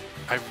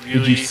I really.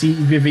 Did you see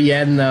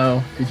Vivienne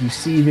though? Did you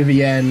see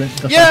Vivienne?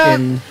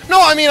 No,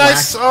 I mean, I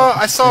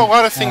saw a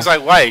lot of things I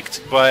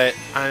liked, but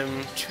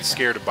I'm too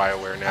scared of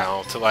BioWare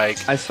now to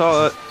like. I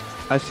saw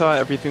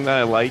everything that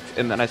I liked,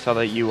 and then I saw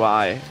the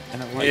UI,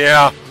 and I'm like,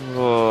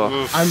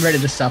 Ugh. I'm ready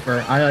to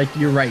suffer.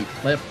 You're right.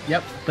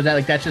 Yep, but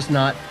that's just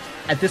not.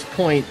 At this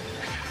point,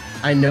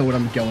 I know what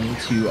I'm going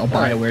to a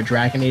BioWare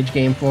Dragon Age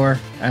game for,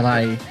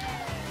 but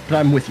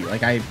I'm with you.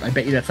 Like, I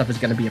bet you that stuff is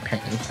going to be a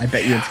pain. I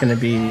bet you it's going to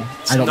be.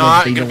 It's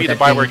not going to be the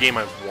BioWare game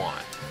I want,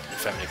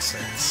 if that makes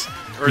sense.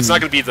 Or it's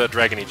not going to be the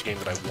Dragon Age game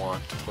that I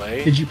want to play.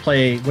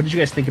 What did you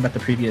guys think about the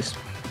previous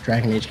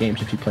Dragon Age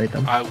games if you played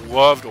them? I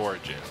loved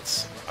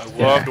Origins. I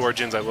loved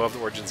Origins. I loved the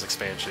Origins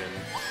expansion,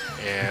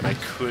 and I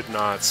could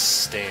not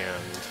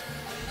stand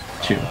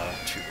 2. Not at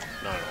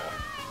all.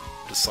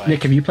 Just like,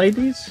 Nick, have you played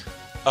these?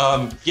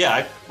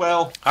 Yeah.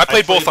 I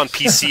played both on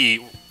PC,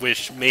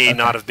 which may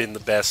not have been the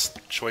best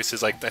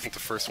choices. Like, I think the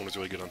first one was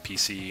really good on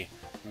PC.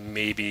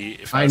 Maybe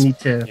if I was,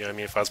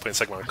 if I was playing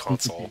second on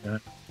console,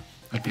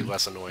 I'd be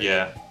less annoyed.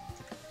 Yeah.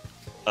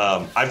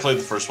 I played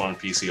the first one on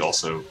PC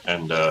also,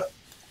 and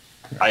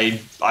I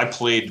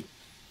played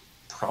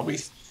probably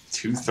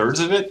 2/3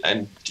 of it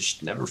and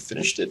just never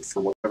finished it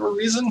for whatever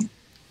reason.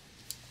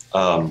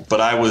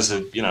 But I was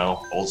a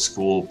old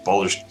school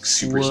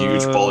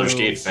huge Baldur's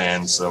Gate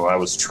fan, so I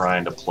was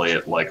trying to play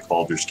it like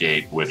Baldur's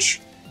Gate,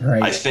 which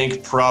I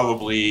think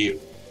probably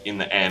in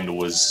the end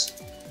was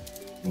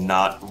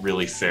not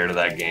really fair to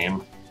that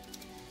game.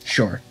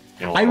 Sure.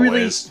 I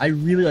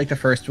really like the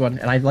first one,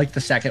 and I like the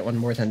second one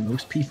more than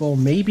most people.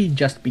 Maybe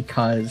just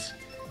because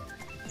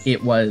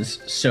it was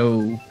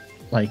so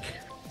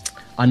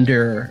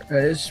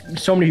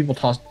so many people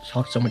talk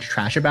so much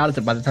trash about it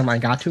that by the time I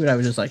got to it, I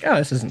was just like, oh,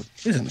 this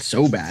isn't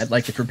so bad.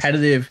 Like, it's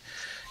repetitive,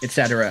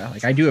 etc.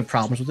 Like, I do have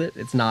problems with it.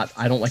 It's not.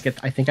 I don't like it.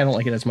 I think I don't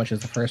like it as much as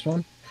the first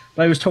one,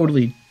 but I was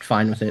totally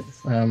fine with it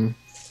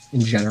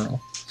in general.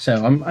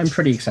 So I'm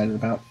pretty excited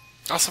about.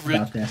 Also,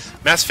 really,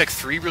 Mass Effect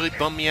 3 really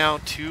bummed me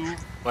out too.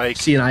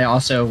 See, and I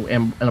also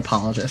am an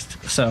apologist,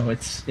 so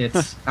it's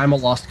I'm a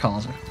lost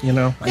cause, I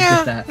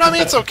get that. No, I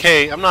mean, it's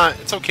okay.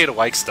 It's okay to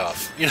like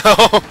stuff,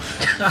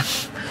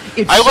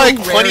 I like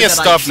plenty of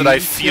stuff that I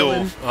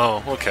feel.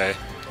 Oh, okay.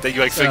 That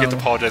you forget to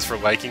apologize for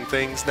liking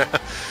things now.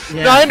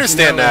 Yeah, no, I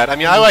understand that. I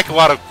mean, I like a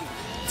lot of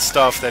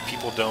stuff that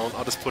people don't.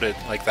 I'll just put it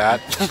like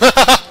that.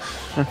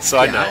 So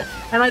I know.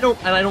 And I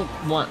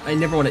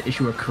never want to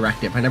issue a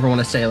corrective. I never want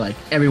to say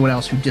everyone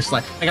else who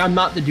dislike. I'm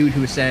not the dude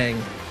who is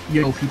saying,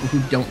 people who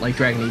don't like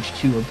Dragon Age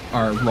 2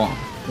 are wrong.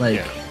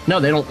 No,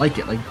 they don't like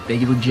it.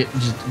 They legit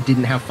just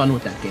didn't have fun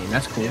with that game.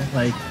 That's cool.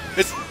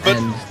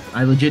 And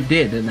I legit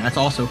did, and that's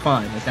also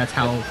fine. That's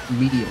how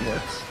media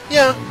works.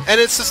 Yeah, and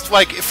it's just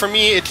for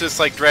me, it's just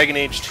Dragon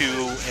Age 2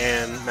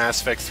 and Mass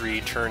Effect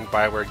 3 turned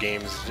BioWare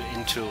games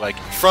into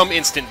from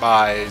instant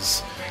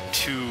buys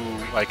to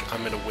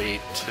I'm gonna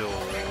wait till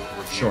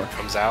review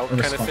comes out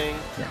kind of thing.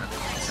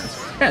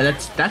 Yeah,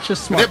 that's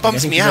just smart. It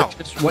bums me out.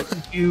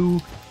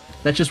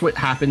 That's just what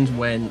happens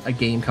when a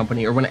game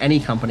company or when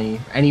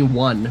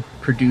anyone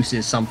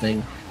produces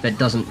something that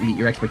doesn't meet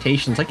your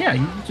expectations.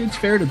 It's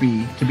fair to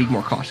be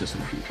more cautious in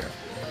the future.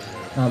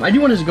 I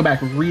do want to go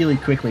back really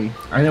quickly.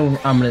 I know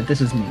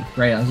this is me,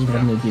 right? This is what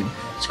I'm gonna do.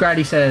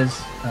 Scratty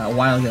says a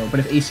while ago,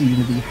 but if AC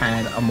Unity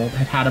had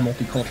had a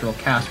multicultural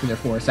cast for their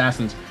 4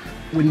 assassins,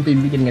 wouldn't they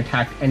be getting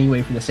attacked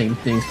anyway for the same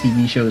things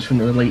TV shows from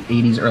the late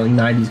 80s, early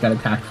 90s got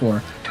attacked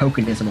for,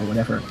 tokenism or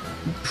whatever?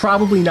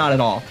 Probably not at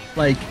all.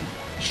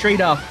 Straight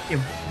up, if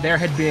there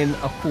had been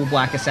a full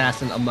black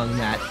assassin among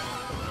that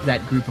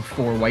group of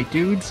 4 white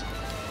dudes,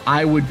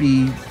 I would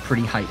be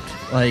pretty hyped.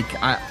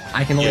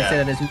 I can only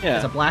say that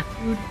as a black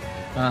dude.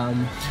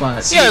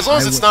 But as long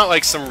as it's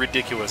not some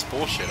ridiculous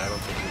bullshit, I don't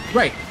think.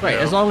 Right.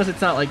 As long as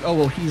it's not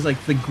he's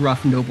the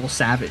gruff noble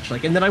savage,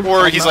 and then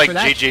or he's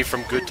JJ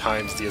from Good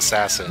Times, the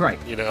assassin. Right.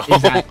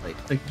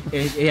 Exactly.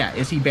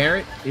 Is he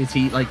Barrett? Is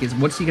he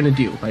what's he gonna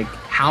do?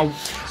 How?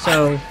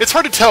 So it's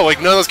hard to tell. None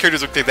of those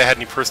characters looked like they had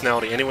any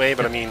personality anyway.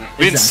 But I mean,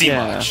 we didn't see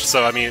much.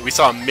 So I mean, we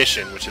saw a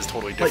mission, which is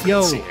totally different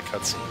than seeing a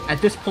cutscene.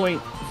 At this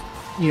point,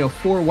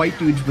 4 white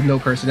dudes with no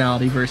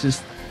personality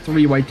versus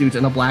 3 white dudes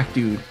and a black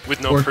dude,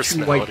 with no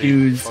personality, 2 white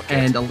dudes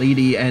and a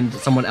lady and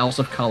someone else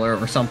of color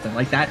or something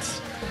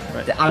that's.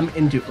 Right. I'm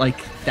into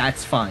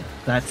that's fine.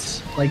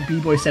 That's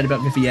B-Boy said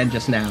about Vivienne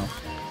just now.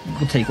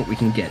 We'll take what we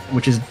can get,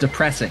 which is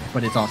depressing,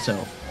 but it's also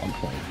on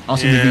point.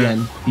 Also,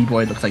 Vivienne,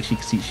 B-Boy looks like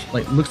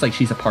looks like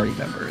she's a party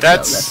member.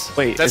 That's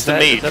the maid, is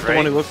that the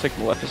one who looks like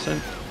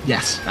Maleficent?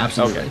 Yes,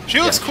 absolutely. Okay. She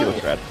looks cool. She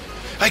looks rad.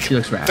 She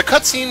looks rad. The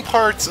cutscene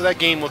parts of that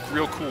game look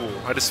real cool.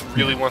 I just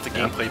really want the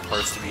gameplay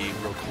parts to be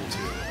real cool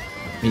too.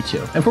 Me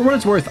too. And for what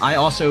it's worth, I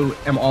also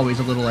am always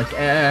a little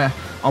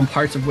on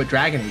parts of what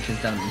Dragon Age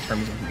has done in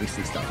terms of race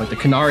and stuff. The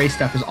Canary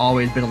stuff has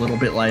always been a little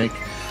bit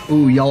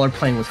ooh, y'all are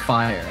playing with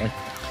fire.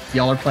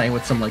 Y'all are playing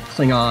with some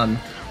Klingon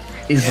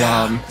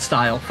Islam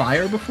style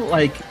fire before.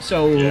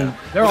 Then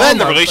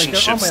the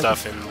relationship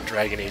stuff in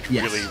Dragon Age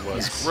really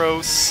was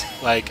gross.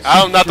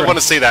 I'm not the one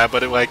to say that,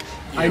 but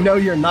I know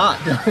you're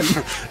not. Ew,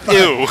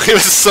 it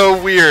was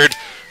so weird.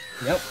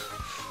 Yep.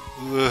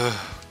 The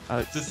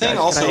thing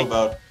also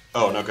about...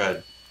 Oh, no, go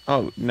ahead.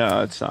 Oh,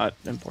 no, it's not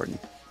important.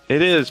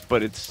 It is,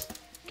 but it's...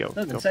 Go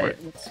for it.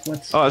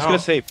 What's... Oh, I was going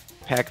to say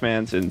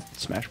Pac-Man's in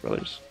Smash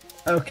Brothers.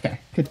 Okay,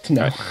 good to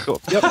know. Right,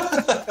 cool. Yep.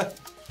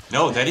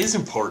 No, that is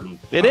important.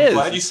 I'm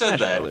glad you said Smash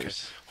that.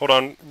 Brothers. Hold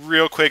on,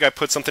 real quick. I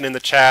put something in the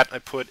chat. I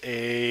put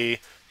a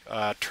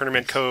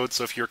tournament code.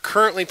 So if you're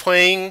currently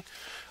playing,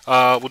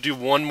 we'll do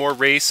one more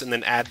race and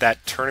then add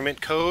that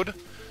tournament code.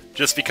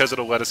 Just because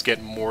it'll let us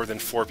get more than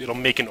 4. It'll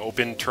make an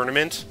open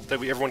tournament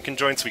that everyone can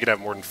join, so we could have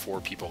more than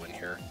 4 people in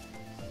here.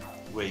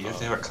 Wait, you have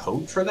to have a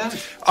code for that?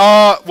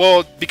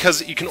 Well,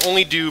 because you can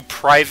only do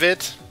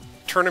private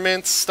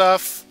tournaments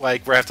stuff,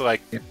 where I have to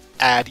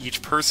add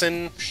each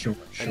person. Sure.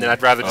 And then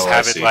I'd rather just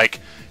have it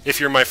if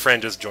you're my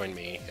friend, just join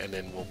me, and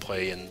then we'll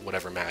play in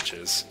whatever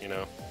matches,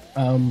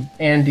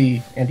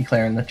 Andy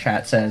Clare in the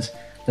chat says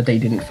that they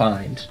didn't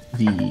find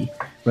the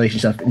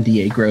relationship in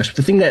DA gross. But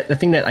the thing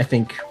that I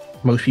think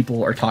most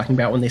people are talking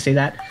about when they say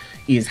that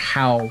is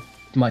how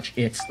much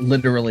it's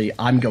literally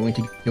I'm going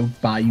to go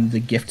buy you the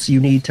gifts you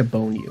need to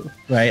bone you,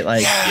 right?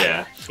 Like,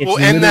 Yeah. Well,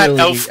 and that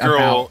elf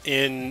girl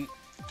in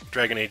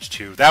Dragon Age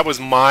 2, that was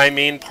my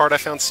main part I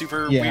found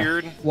super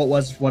weird.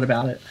 What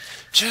about it?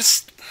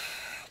 Just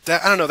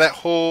that, I don't know, that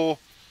whole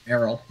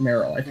Meryl,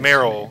 I think.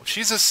 Meryl,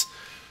 she's just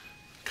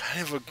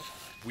kind of a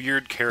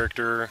weird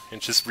character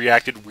and just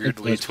reacted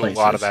weirdly to a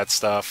lot of that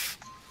stuff.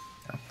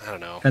 I don't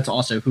know. That's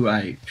also who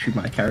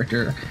my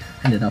character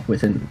ended up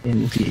with in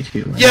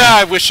VA2. Yeah,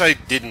 I wish I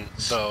didn't,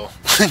 though.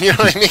 You know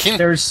what I mean?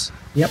 There's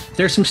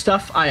some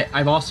stuff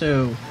I've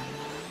also,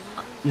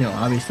 you know,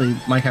 obviously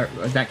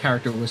that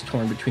character was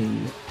torn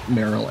between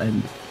Meryl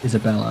and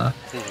Isabella,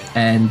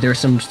 and there's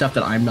some stuff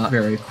that I'm not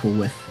very cool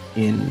with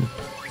in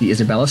the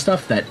Isabella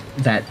stuff that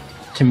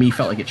to me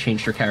felt like it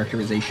changed her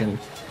characterization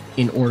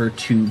in order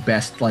to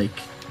best like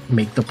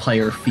make the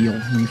player feel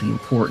really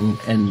important.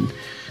 And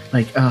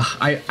like,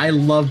 I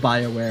love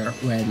BioWare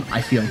when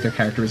I feel like their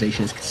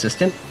characterization is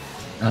consistent,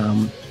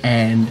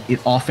 and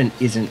it often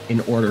isn't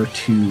in order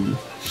to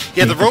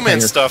make the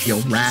romance stuff feel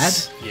rad,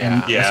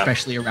 and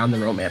especially around the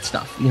romance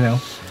stuff, you know.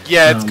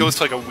 Yeah, it goes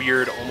to like a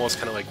weird, almost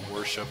kind of like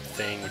worship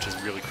thing, which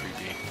is really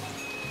creepy.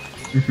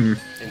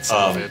 In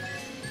some of it.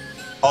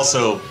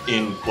 Also,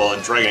 in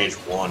Dragon Age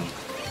 1,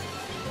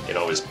 it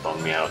always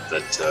bummed me out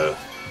that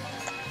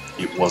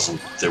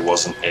there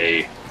wasn't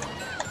a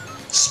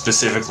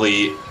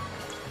specifically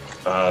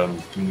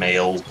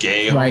male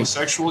gay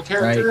homosexual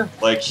character.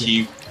 Like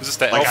he was just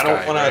that like elf I don't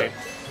guy, want right?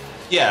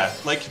 to. Yeah,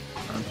 like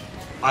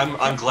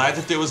I'm glad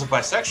that there was a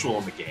bisexual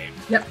in the game.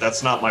 Yep.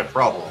 That's not my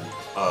problem.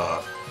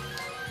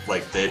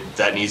 Like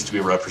that needs to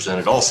be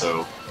represented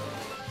also.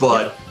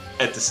 But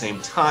at the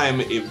same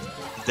time,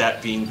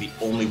 that being the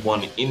only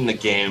one in the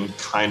game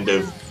kind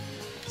of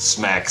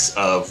smacks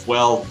of,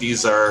 well,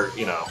 these are,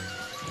 you know.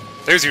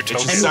 There's your It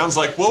token. just sounds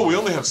like, well, we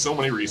only have so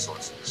many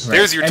resources. Right.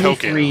 There's your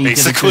token,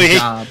 basically.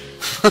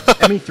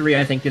 ME3,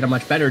 I think, did a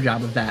much better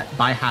job of that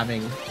by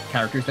having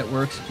characters that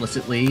were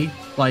explicitly,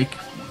 like,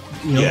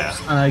 you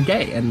know,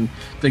 gay. And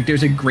like,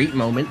 there's a great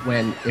moment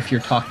when, if you're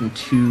talking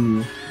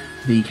to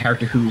the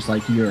character who's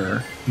like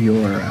your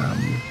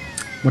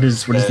what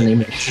is the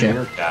name of the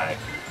ship? Guy.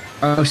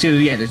 Oh, so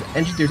yeah, there's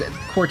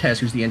Cortez,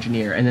 who's the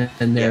engineer, and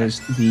then there's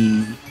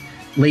the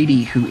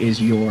lady who is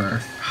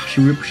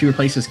she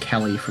replaces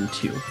Kelly from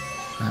 2.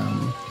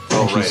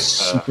 She's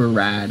super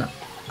rad.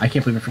 I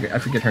can't believe I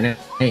forget her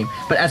name.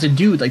 But as a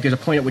dude, like, there's a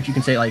point at which you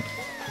can say, like,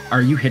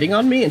 "Are you hitting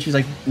on me?" And she's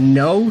like,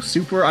 "No,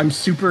 I'm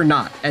super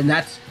not," and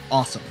that's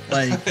awesome.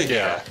 Like,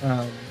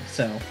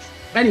 so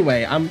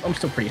anyway, I'm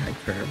still pretty hyped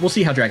for her. We'll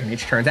see how Dragon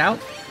Age turns out.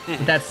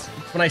 But that's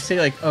when I say,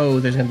 like, oh,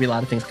 there's going to be a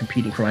lot of things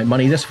competing for my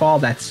money this fall.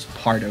 That's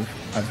part of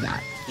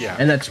that. Yeah.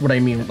 And that's what I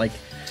mean. Like,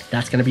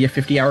 that's going to be a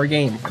 50-hour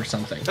game or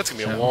something. That's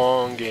going to be a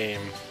long game.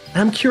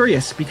 I'm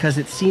curious because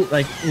it seemed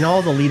like in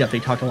all the lead up, they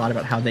talked a lot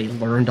about how they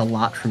learned a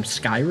lot from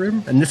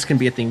Skyrim. And this can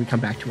be a thing we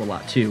come back to a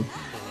lot too.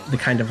 The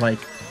kind of like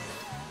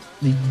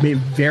the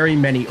very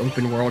many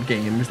open world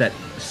games that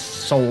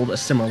sold a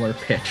similar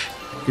pitch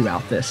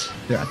throughout this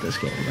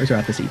game or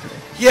throughout this evening.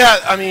 Yeah,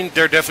 I mean,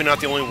 they're definitely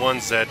not the only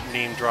ones that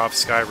name drop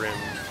Skyrim.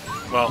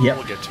 Well,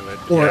 we'll get to it.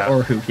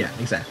 Or who? Yeah,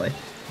 exactly.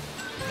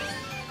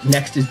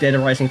 Next is Dead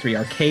Rising 3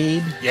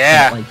 Arcade.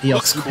 Yeah, like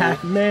DLC cool.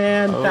 pack.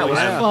 Man, that was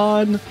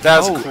fun. That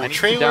was a cool I need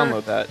trailer. to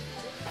download that.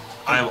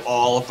 I'm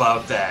all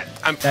about that.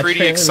 I'm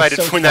pretty excited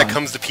when that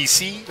comes to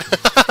PC.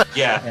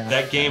 Yeah,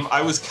 that game,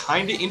 I was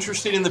kind of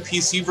interested in the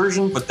PC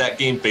version, but that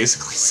game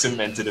basically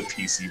cemented a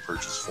PC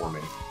purchase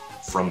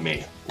from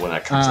me when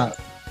that comes out.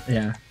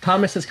 Yeah.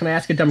 Thomas says, can I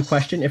ask a dumb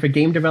question? If a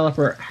game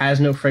developer has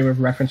no frame of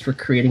reference for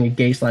creating a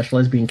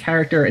gay/lesbian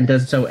character and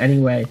does so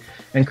anyway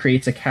and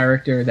creates a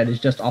character that is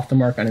just off the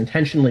mark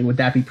unintentionally, would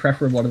that be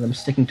preferable to them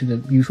sticking to the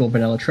usual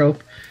vanilla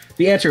trope?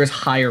 The answer is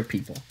hire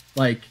people.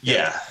 Like,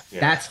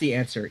 that's the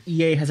answer.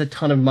 EA has a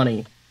ton of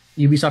money.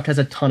 Ubisoft has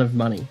a ton of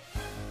money.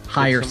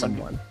 Hire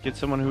someone. Get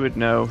someone who would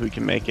know, who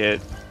can make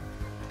it.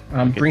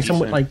 Bring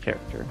someone like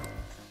character.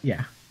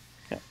 Yeah.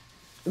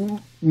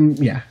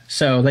 Yeah.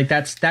 So like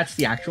that's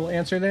the actual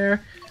answer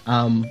there.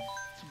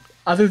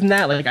 Other than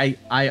that, like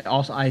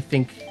I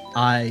think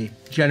I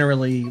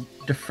generally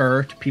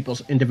defer to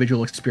people's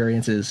individual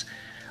experiences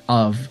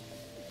of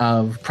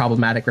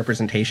problematic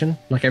representation.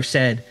 Like I've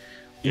said,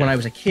 when I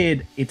was a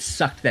kid, it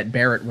sucked that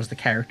Barrett was the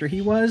character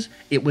he was.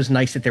 It was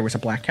nice that there was a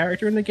black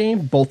character in the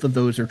game. Both of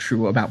those are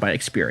true about my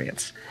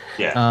experience.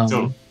 Yeah.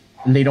 And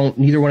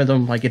neither one of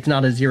them, like, it's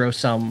not a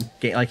zero-sum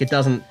game. Like, it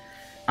doesn't,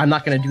 I'm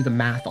not going to do the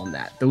math on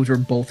that. Those were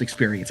both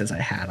experiences I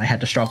had. I had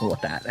to struggle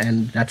with that.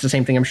 And that's the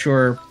same thing I'm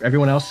sure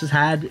everyone else has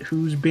had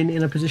who's been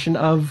in a position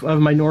of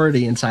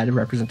minority inside of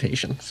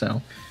representation.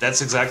 So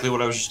that's exactly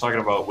what I was just talking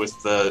about with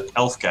the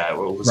elf guy.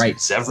 What was it?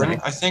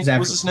 Zevran, I think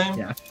was his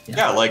name?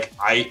 Yeah, like,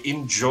 I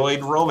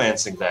enjoyed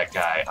romancing that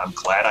guy. I'm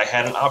glad I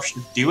had an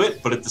option to do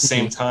it, but at the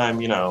same time,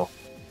 you know,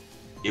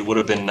 it would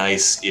have been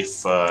nice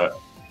if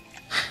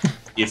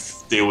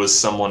there was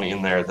someone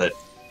in there that,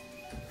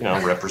 you know,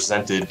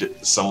 represented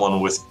someone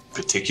with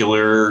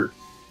particular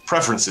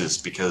preferences,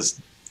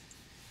 because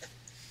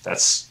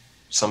that's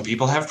some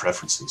people have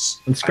preferences.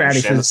 And I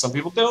understand that some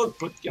people don't,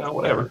 but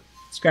whatever.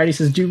 Scratty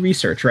says do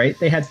research, right?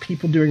 They had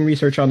people doing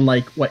research on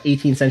like what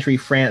 18th century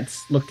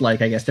France looked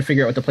like, I guess, to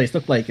figure out what the place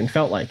looked like and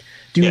felt like.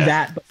 Do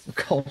that, but for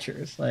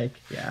cultures, like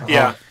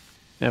Yeah.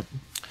 Yep.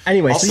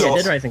 Anyway, Also, so yeah,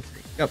 Dead Rising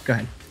 3. Oh, go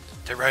ahead.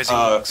 Dead Rising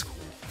looks cool.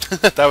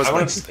 That was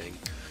my thing.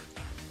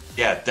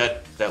 Yeah,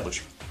 that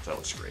looks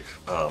great.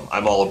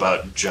 I'm all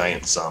about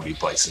giant zombie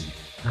bison.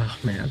 Oh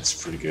man,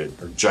 it's pretty good.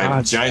 Or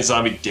giant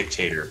zombie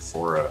dictator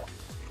for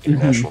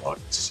international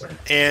audience. Sorry.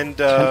 And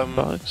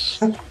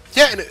 $10.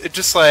 yeah, and it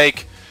just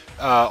like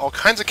all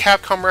kinds of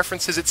Capcom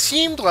references. It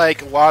seemed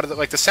like a lot of the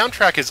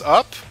soundtrack is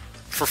up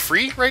for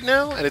free right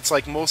now, and it's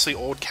like mostly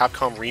old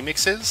Capcom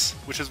remixes,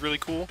 which is really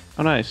cool.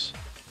 Oh, nice.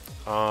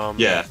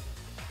 Yeah.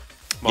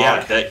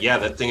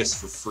 That thing is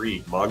for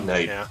free. Mog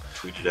Knight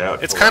tweeted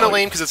out. It's kind of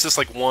lame because it's just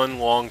like one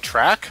long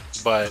track,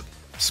 but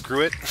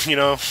screw it,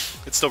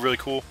 it's still really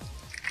cool.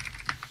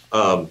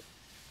 One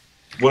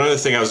other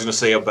thing I was going to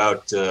say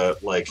about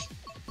like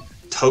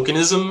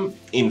tokenism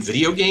in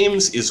video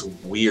games is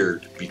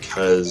weird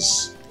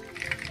because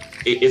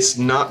it's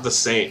not the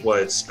same.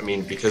 Well,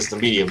 because the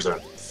mediums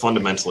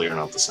fundamentally are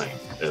not the same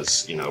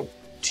as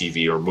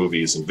TV or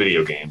movies and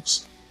video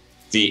games.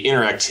 The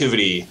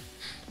interactivity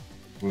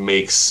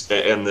makes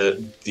and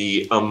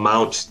the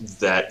amount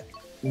that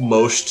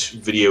most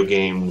video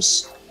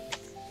games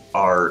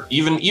are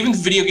even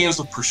video games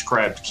with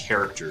prescribed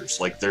characters,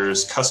 like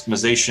there's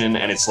customization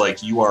and it's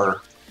like you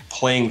are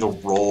playing the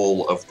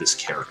role of this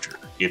character.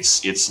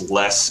 It's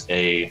less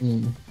a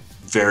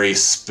very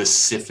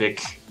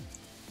specific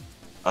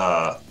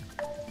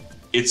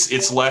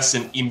it's less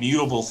an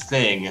immutable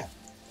thing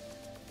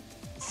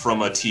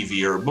from a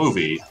TV or a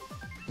movie.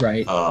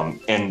 Right.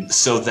 And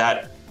so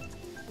that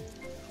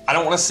I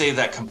don't want to say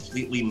that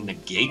completely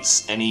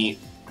negates any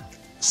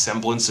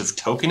semblance of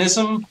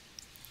tokenism,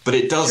 but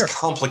it does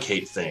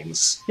complicate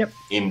things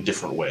in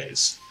different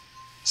ways.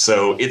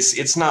 So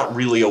it's not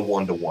really a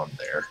one-to-one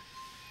there.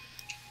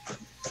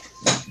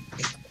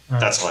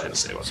 That's all I had to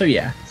say about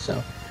it.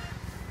 So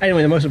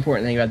anyway, the most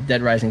important thing about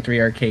Dead Rising 3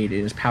 Arcade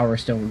is Power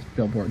Stone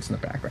billboards in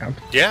the background.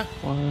 Yeah.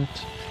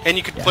 What? And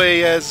you could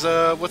play as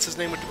what's his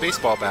name with the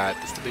baseball bat?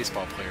 It's the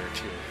baseball player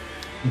too.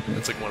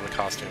 It's like one of the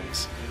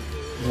costumes.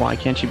 Why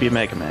can't you be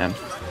Mega Man?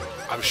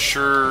 I'm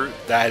sure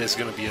that is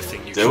going to be a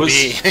thing you can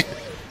be.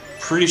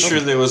 Pretty sure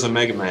there was a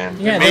Mega Man.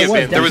 Yeah, there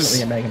was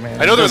definitely a Mega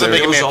Man. I know there was a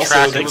Mega Man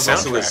track. There was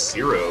also a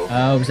Zero.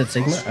 Oh, was it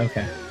Sigma?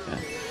 Okay.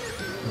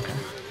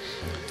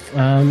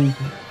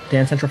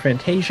 Dance Central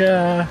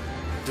Fantasia.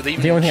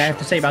 The only thing I have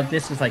to say about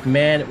this is like,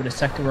 man, it would have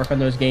sucked to work on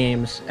those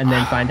games and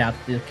then find out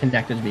the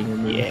connectors being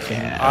removed from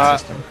the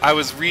system. I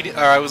was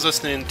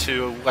listening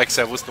to, like I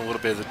said, I listened to a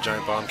little bit of the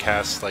Giant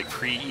Bombcast, like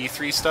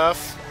pre-E3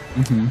 stuff.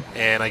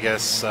 And I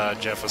guess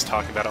Jeff was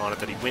talking about it on it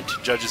that he went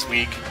to Judges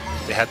Week.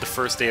 They had the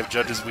first day of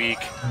Judges Week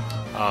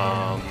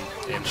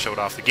and showed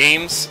off the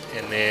games,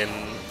 and then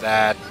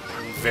that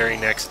very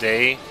next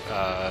day,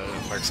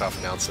 Microsoft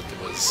announced that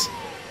there was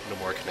no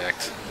more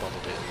Kinect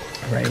bundled in.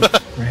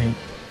 Right.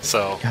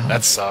 So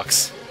that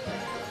sucks.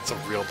 It's a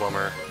real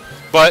bummer.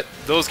 But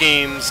those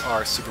games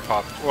are super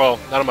popular. Well,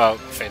 not about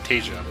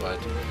Fantasia, but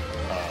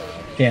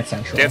Dance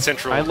Central. Dance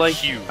Central.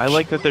 Huge. I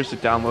like that there's a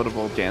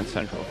downloadable Dance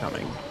Central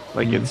coming.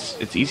 Like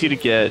it's easy to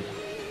get.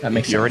 That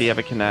makes sense. You already have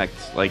a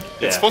Kinect. Like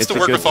it's supposed to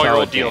work with all your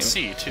old game.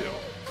 DLC too.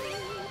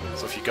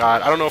 So if you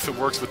got, I don't know if it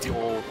works with the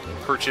old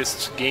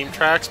purchased game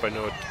tracks, but I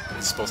know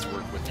it's supposed to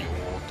work with the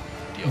old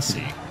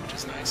DLC, which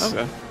is nice.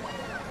 Okay.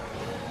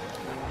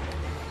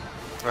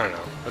 I don't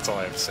know. That's all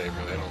I have to say,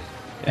 really.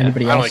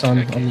 Anybody else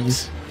like on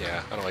these?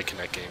 Yeah, I don't like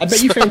Kinect games. I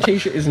bet you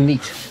Fantasia is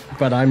neat,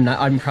 but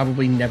I'm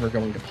probably never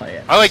going to play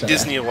it. I like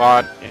Disney a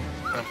lot.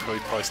 I'm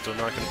probably still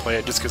not going to play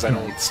it just because I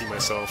don't see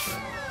myself.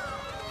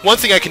 One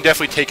thing I can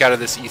definitely take out of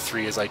this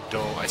E3 is I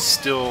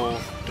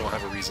still don't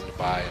have a reason to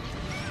buy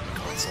a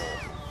console,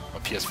 a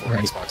PS4 or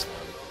Xbox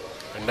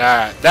One, and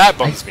that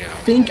bums me out. I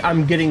think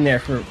I'm getting there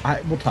for.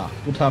 We'll talk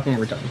when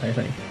we're done. I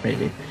think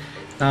maybe.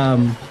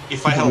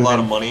 If I had a lot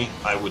of money,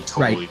 I would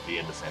totally be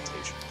into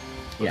Fantasia.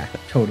 Yeah,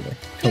 totally.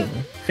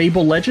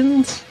 Fable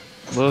Legends?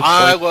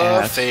 I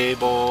love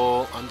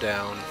Fable. I'm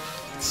down.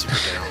 Super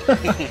down.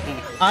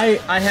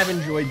 I have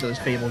enjoyed those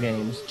Fable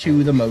games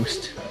to the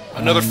most.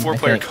 Another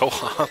 4-player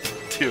co-op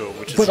too,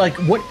 which is. But like,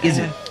 what is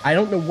it? I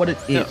don't know what it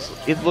is. No,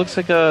 it looks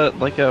like a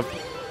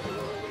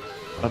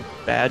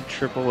bad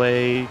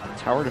AAA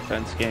tower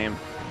defense game.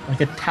 Like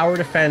a tower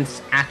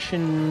defense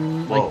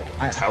action. Whoa,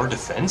 tower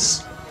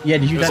defense? Yeah,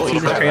 did you not see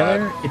the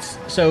trailer? It's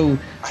so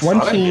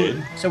one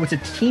team. So it's a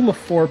team of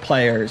 4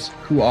 players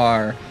who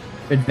are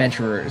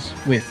adventurers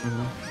with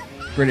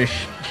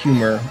British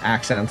humor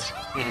accents.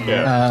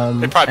 Yeah.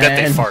 They probably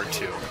bet they fart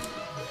too.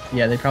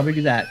 Yeah, they probably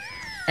do that.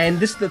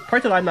 And this the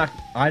part that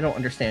I don't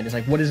understand is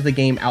like, what is the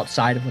game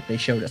outside of what they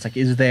showed us? Like,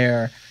 is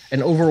there an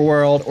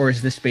overworld, or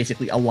is this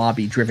basically a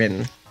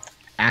lobby-driven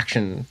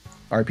action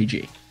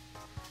RPG?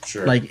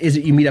 Sure. Like, is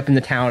it you meet up in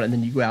the town and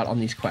then you go out on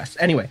these quests?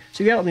 Anyway,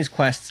 so you go out on these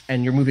quests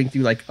and you're moving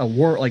through like a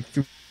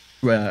through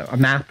a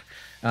map,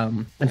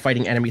 and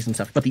fighting enemies and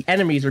stuff. But the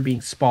enemies are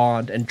being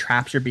spawned and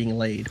traps are being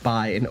laid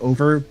by an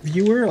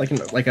overviewer,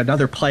 like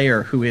another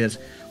player who is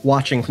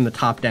watching from the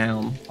top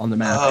down on the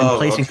map and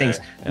placing things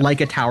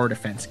like a tower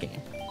defense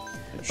game.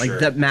 Like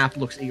that map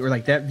looks, or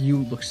like that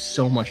view looks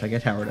so much like a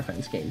tower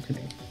defense game to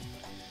me.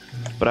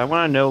 But I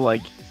want to know,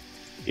 like,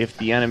 if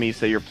the enemies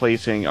that you're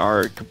placing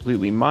are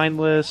completely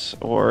mindless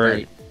or.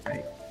 Right.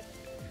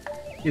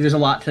 Yeah, there's a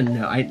lot to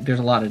know. There's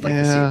a lot I'd like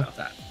to see about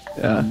that.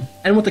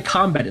 And what the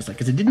combat is like,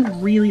 because it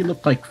didn't really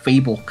look like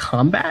Fable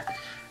combat.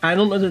 I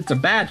don't know that it's a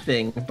bad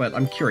thing, but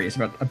I'm curious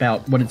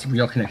about what its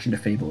real connection to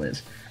Fable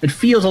is. It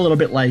feels a little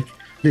bit like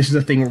this is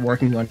a thing we're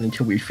working on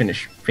until we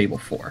finish Fable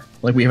 4.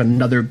 Like we have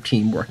another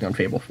team working on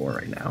Fable 4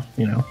 right now,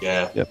 you know?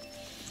 Yeah. Yep.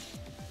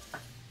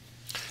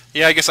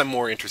 Yeah, I guess I'm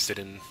more interested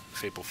in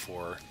Fable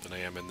 4 than I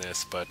am in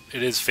this, but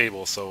it is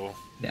Fable, so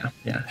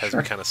has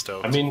me kind of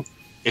stoked. I mean,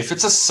 if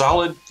it's a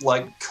solid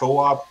like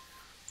co-op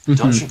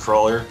dungeon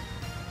crawler,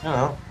 you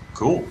know,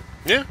 cool.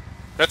 Yeah,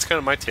 that's kind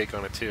of my take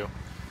on it too.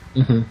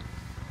 You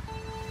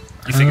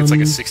think it's like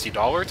a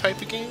 $60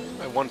 type of game?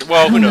 I wonder.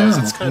 Well, who knows?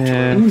 It's kind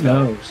of Who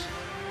knows?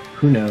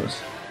 Who knows?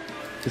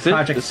 Is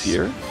it this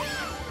year?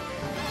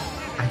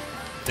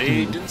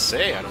 They didn't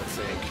say. I don't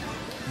think.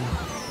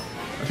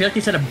 I feel like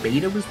they said a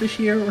beta was this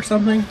year or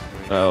something.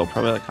 Oh,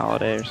 probably like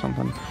holiday or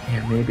something.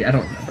 Yeah, maybe. I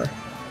don't remember.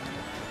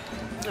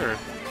 All right.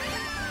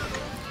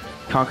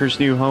 Conker's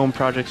New Home,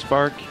 Project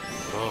Spark.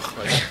 Oh,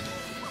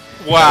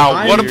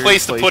 wow, what a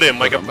place to put him!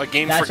 Like a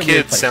game for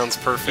kids sounds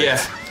perfect.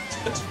 Yeah,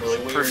 that's really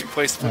weird. Perfect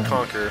place to put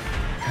Conker.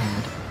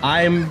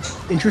 I'm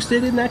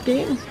interested in that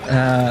game.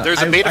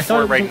 There's a beta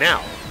for it right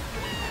now.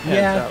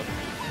 Yeah.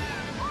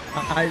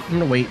 I'm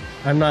gonna wait.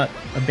 I'm not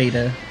a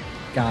beta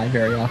guy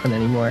very often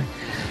anymore.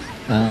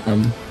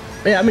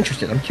 Yeah, I'm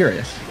interested. I'm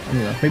curious. I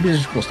don't know. Maybe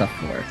there's cool stuff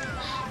for it.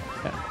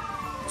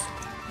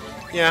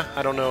 Yeah,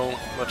 I don't know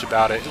much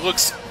about it. It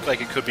looks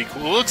like it could be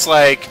cool. It looks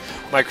like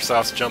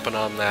Microsoft's jumping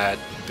on that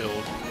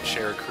build,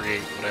 share, create,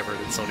 whatever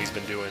that Sony's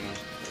been doing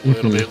a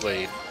little bit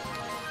late.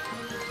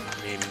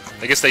 I mean,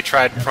 I guess they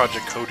tried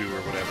Project Kodu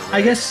or whatever, right?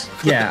 I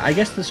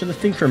guess the sort of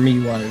thing for me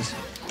was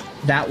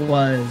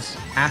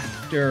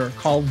after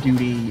Call of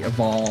Duty,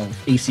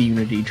 Evolve, AC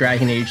Unity,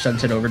 Dragon Age,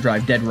 Sunset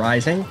Overdrive, Dead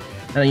Rising,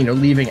 and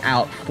leaving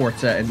out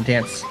Forza and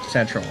Dance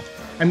Central.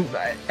 And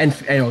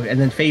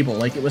then Fable,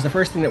 like it was the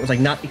first thing that was like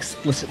not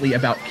explicitly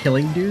about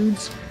killing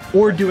dudes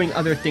or doing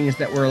other things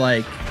that were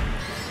like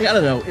I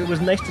don't know. It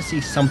was nice to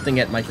see something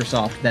at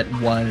Microsoft that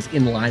was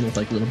in line with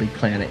like Little Big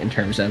Planet in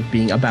terms of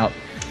being about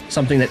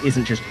something that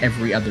isn't just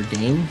every other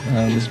game.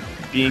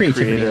 Being creativity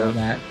creative. and all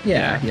that.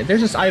 Yeah.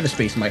 I have a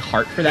space in my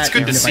heart for that. It's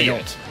good to see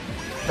it.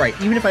 Right,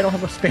 even if I don't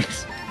have a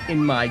space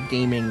in my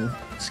gaming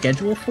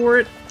schedule for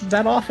it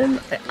that often,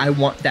 I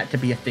want that to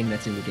be a thing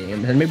that's in the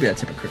game, and maybe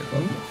that's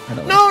hypocritical. I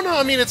don't know. No,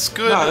 I mean it's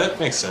good. No, that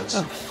makes sense.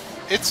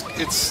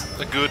 It's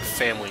a good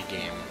family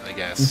game, I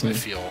guess. I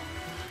feel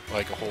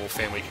like a whole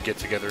family could get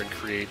together and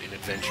create an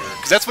adventure,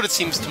 because that's what it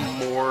seems to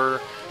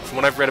more. From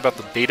what I've read about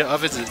the beta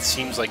of it, it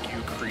seems like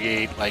you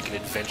create like an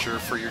adventure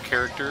for your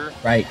character.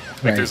 Right.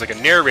 Like there's like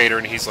a narrator,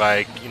 and he's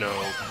like,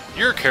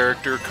 your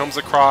character comes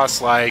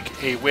across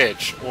like a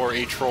witch or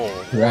a troll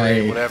or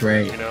a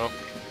whatever,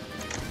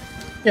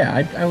 Yeah,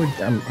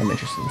 I'm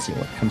interested in seeing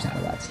what comes out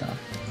of that stuff.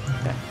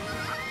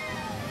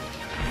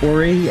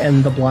 Ori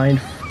and the Blind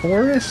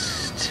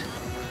Forest?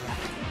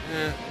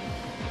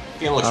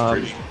 Game looks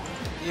pretty.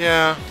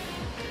 Yeah.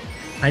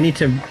 I need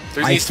to...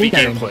 There needs to be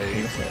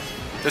gameplay.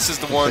 This is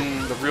the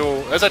one,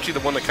 that's actually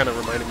the one that kind of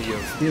reminded me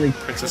of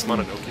Princess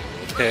Mononoke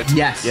a little bit.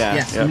 Yes,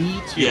 Yeah. Me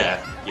too.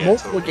 Yeah,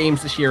 Multiple totally.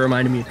 games this year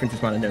reminded me of Princess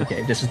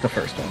Mononoke. This is the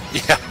first one.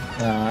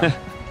 Yeah.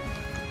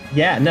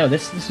 Yeah, no,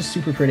 this is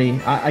super pretty.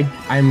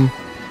 I'm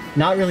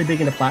not really big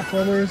into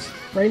platformers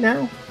right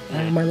now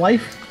in my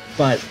life,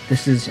 but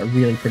this is a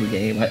really pretty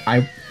game.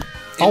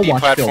 I'll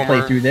watch Phil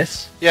play through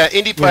this. Yeah,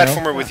 indie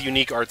platformer with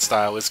unique art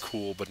style is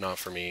cool, but not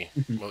for me.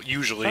 Well,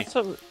 usually.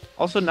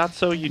 Also not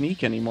so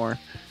unique anymore.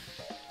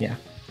 Yeah.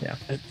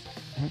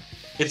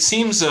 It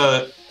seems,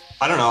 I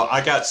don't know,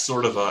 I got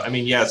sort of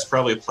it's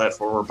probably a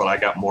platformer, but I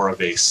got more of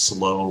a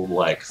slow,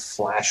 like,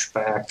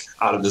 flashback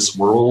out of this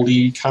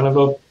worldy kind of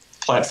a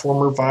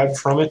platformer vibe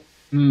from it.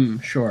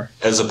 Sure.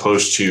 As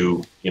opposed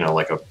to,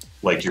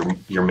 like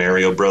your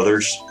Mario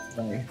Brothers.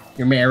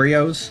 Your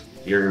Marios.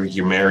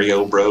 Your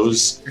Mario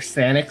Bros. Your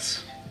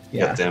Sanics.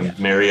 Yeah. Got them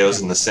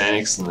Marios and the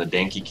Sanics and the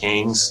Danky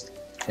Kangs.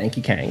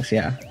 Danky Kangs,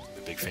 yeah.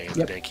 I'm a big fan of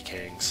the Danky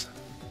Kangs.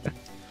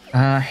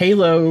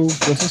 Halo,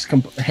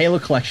 Halo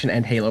Collection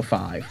and Halo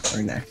 5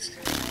 are next.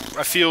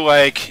 I feel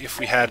like if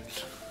we had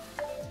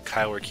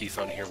Kyle or Keith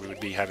on here, we would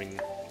be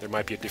there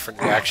might be a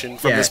different reaction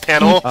from this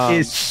panel. Keith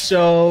is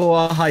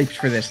so hyped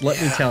for this,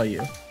 let me tell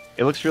you.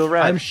 It looks real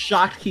rad. I'm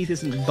shocked Keith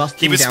isn't busting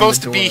He was down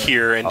supposed the to door. be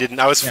here and didn't.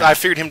 I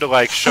figured him to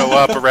like show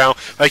up around.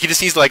 Like he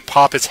just needs to like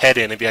pop his head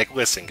in and be like,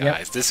 "Listen,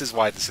 guys, this is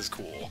why this is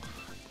cool."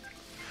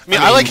 I mean,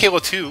 I like Halo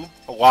 2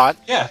 a lot.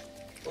 Yeah,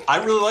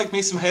 I really like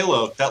me some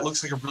Halo. That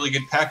looks like a really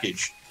good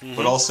package.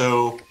 But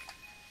also,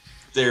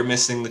 they're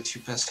missing the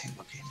two best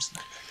Halo games in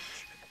that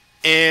package.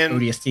 And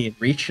ODST and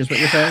Reach is what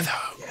you're saying?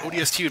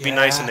 ODST would be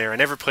nice in there. I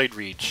never played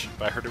Reach,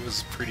 but I heard it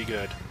was pretty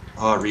good.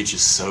 Oh, Reach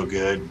is so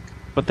good.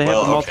 But they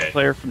have the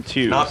multiplayer from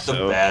 2, not the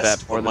so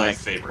best, more but than my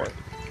favorite.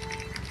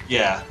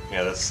 Yeah,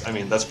 that's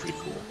pretty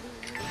cool.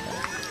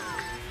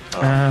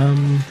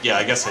 Yeah,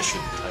 I guess I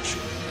should.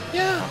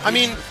 Yeah, I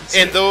mean,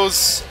 and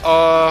those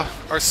are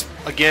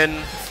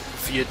again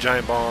via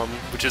Giant Bomb,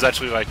 which is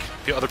actually like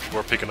the other people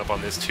are picking up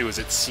on this too. Is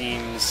it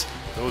seems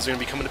those are going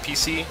to be coming to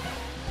PC.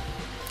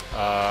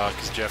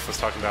 Because Jeff was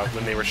talking about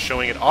when they were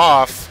showing it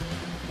off,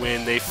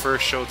 when they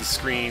first showed the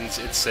screens,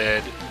 it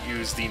said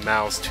use the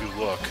mouse to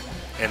look,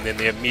 and then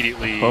they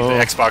immediately, the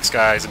Xbox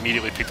guys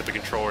immediately picked up the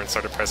controller and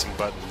started pressing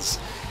buttons,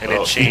 and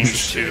it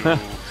changed to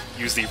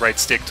use the right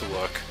stick to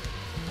look.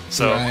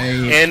 So,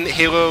 and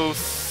Halo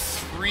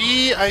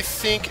 3, I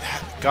think,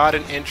 got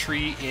an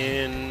entry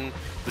in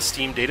the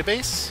Steam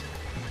database.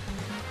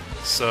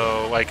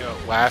 So, like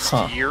last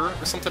year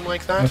or something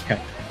like that.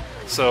 Okay.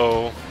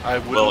 So I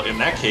would. Well, in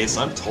that case,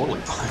 I'm totally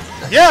fine with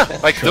that. Yeah,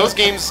 like those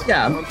games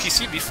on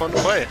PC would be fun to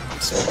play.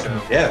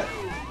 Yeah.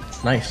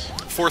 Nice.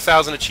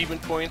 4,000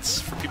 achievement points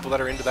for people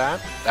that are into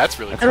that. That's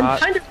really cool.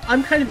 And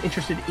I'm kind of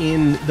interested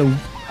in the.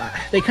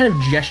 They kind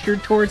of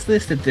gestured towards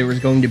this, that there was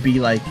going to be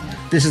like,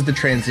 this is the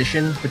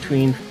transition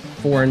between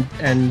 4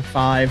 and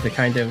 5, the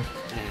kind of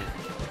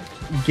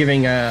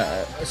giving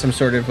some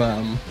sort of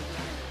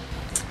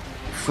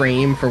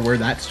frame for where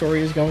that story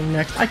is going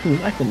next. I can.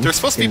 They're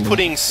supposed to be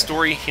putting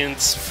story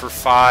hints for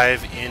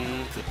 5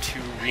 in the 2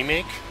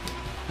 remake.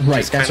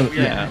 Right. That's what,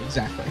 yeah,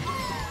 exactly.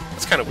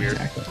 That's kind of weird.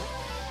 Exactly.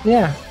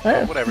 Yeah.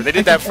 But whatever. They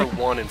did that for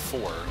 1 and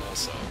 4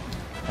 also.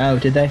 Oh,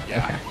 did they?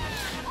 Yeah.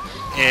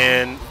 Okay.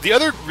 And the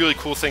other really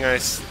cool thing I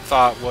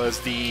thought was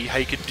how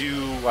you could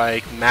do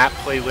like map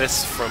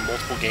playlists from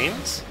multiple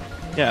games.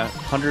 Yeah,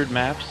 100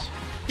 maps.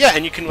 Yeah,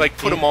 and you can like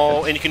put them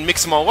all, and you can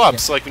mix them all up.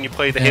 So like when you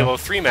play the Halo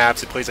 3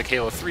 maps, it plays like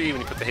Halo 3.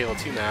 When you put the Halo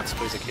 2 maps, it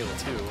plays like Halo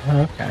 2.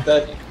 Oh, okay.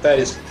 That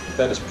is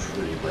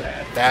pretty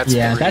rad.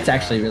 That's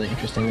actually really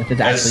interesting.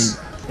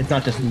 It's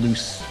not just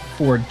loose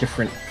 4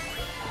 different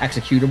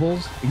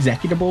executables.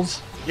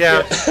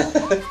 Yeah.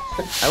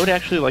 I would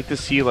actually like to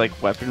see like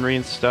weaponry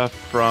and stuff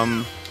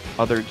from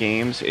other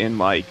games in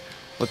like,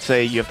 let's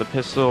say you have the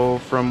pistol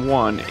from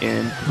 1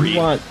 in 3. You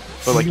want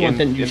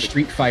the new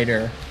Street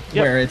Fighter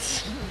where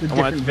it's the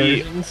different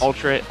versions.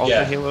 Ultra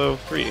Halo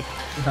 3.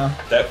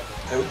 That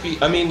would be.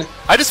 I mean,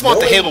 I just want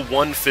the Halo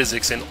 1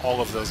 physics in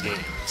all of those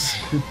games,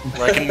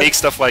 where I can make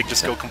stuff like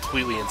just go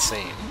completely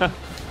insane.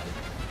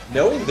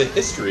 Knowing the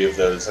history of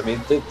those, I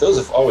mean, those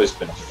have always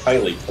been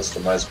highly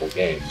customizable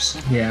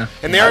games. Yeah,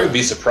 and I would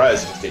be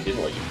surprised if they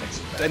didn't let you mix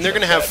it. And they're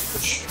going to have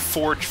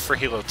Forge for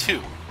Halo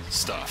 2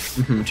 stuff,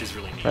 which is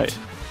really neat. Right.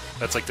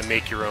 That's like the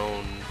make your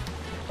own.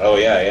 Oh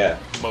yeah.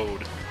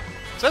 Mode.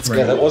 So that's cool.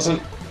 Yeah, that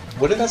wasn't.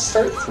 What did that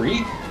start?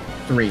 3?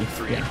 3.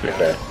 Yeah.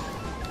 Okay.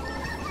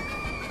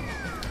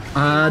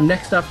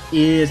 Next up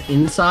is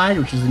Inside,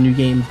 which is a new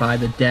game by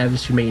the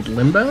devs who made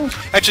Limbo.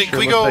 Actually, can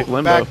we go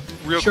back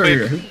real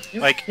quick?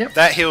 Like, Yep.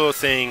 that Halo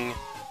thing,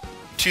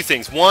 2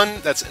 things.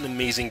 One, that's an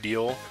amazing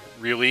deal,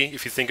 really,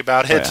 if you think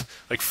about it. Yeah.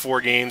 Like 4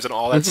 games and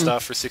all that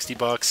stuff for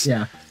 $60.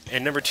 Yeah.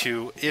 And number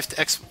 2,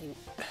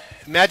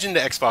 imagine the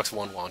Xbox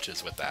One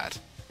launches with that.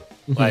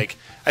 Like,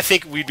 I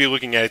think we'd be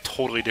looking at a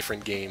totally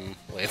different game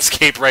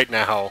landscape right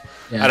now.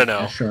 Yeah, I don't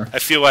know. yeah, sure. I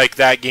feel like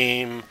that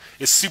game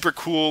is super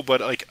cool,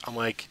 but like I'm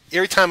like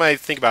every time I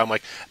think about it, I'm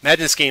like,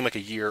 imagine this game like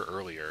a year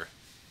earlier.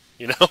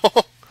 You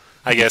know?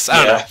 I guess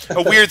I don't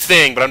know. A weird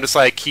thing, but I'm just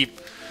like keep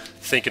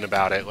thinking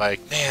about it.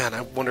 Like, man,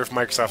 I wonder if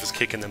Microsoft is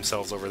kicking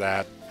themselves over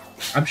that.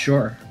 I'm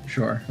sure. I'm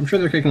sure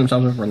they're kicking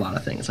themselves over a lot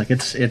of things. Like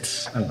it's I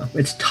don't know.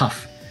 It's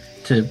tough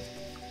to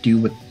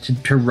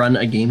to run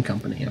a game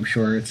company. I'm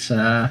sure it's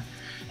a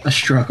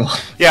struggle.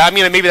 Yeah, I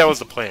mean, maybe that was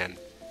the plan.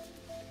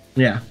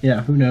 Yeah,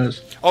 who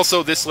knows?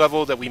 Also, this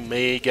level that we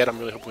may get, I'm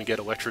really hoping we get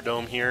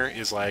Electrodome here,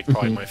 is like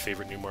probably my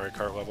favorite new Mario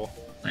Kart level.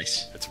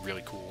 Nice. It's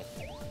really cool.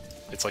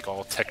 It's like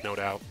all technoed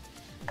out.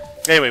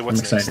 Anyway,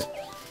 what's next?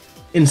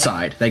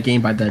 Inside, that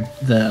game by the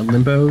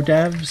Limbo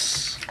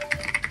devs.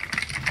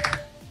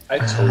 I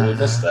totally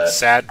missed that.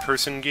 Sad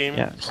person game?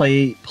 Yeah.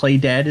 Play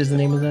Dead is the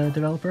name of the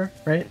developer,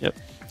 right? Yep.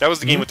 That was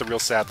the game with the real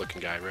sad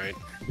looking guy, right?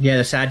 Yeah,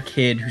 the sad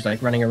kid who's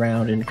like running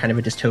around in kind of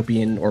a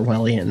dystopian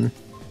Orwellian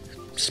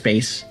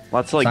space.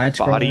 Lots of like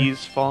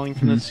bodies falling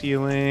from the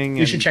ceiling.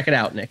 You should check it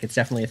out, Nick. It's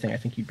definitely a thing I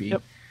think you'd be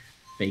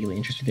vaguely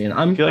interested in.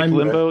 If you like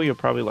Limbo, you'll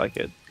probably like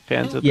it.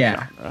 Fans of the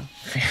genre.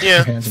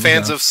 Yeah,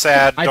 fans of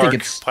sad, dark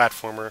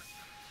platformer.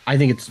 I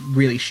think it's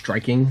really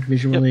striking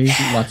visually.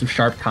 Lots of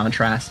sharp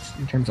contrasts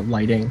in terms of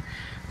lighting.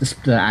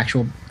 The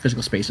actual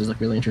physical spaces look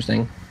really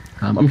interesting.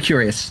 I'm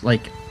curious.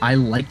 Like, I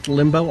liked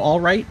Limbo all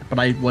right, but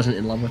I wasn't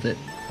in love with it.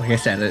 Like I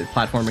said,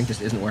 platforming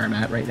just isn't where I'm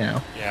at right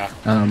now. Yeah.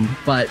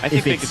 But I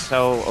think they could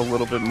tell a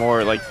little bit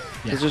more, like,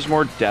 because there's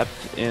more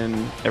depth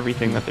in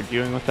everything that they're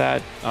doing with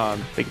that.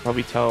 They could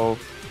probably tell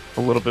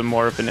a little bit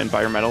more of an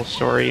environmental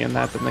story in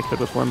that than they could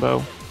with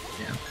Limbo.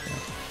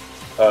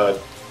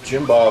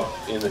 Jim Bob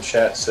in the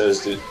chat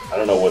says that, I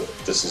don't know what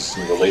this is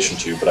in relation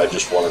to, but I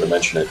just wanted to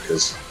mention it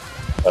because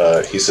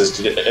He says,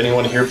 "Did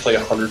anyone here play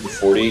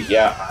 140?"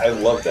 Yeah, I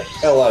love the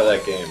hell out of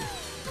that game.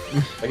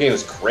 That game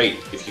is great.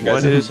 If you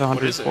guys what is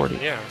 140?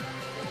 Yeah,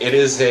 it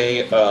is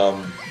a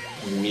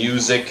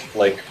music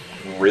like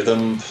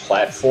rhythm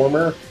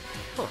platformer,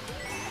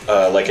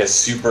 like a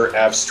super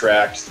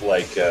abstract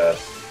like.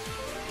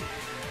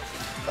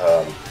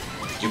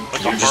 You're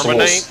just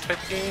almost, type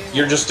game?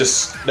 You're just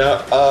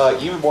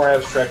even more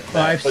abstract than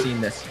that, I've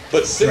seen this,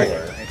 but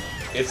similar. Right.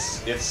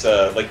 It's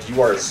like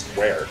you are a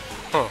square.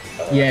 Huh.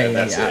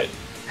 That's it.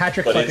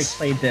 Patrick But Klepek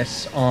played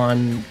this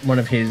on one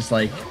of his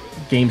like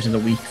games of the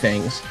week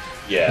things.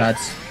 Yeah.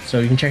 So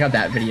you can check out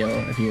that video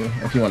if you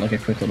want like a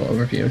quick little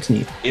overview. It's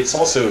neat. It's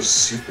also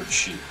super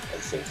cheap, I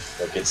think.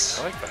 Like it's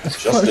I like that.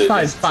 It's just a,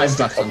 five it's bucks.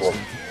 just a couple of,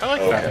 I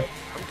like okay. that.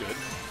 I'm good.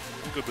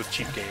 I'm good with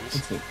cheap games.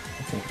 It's neat.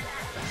 It's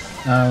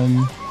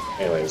neat.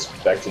 Anyways,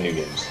 back to new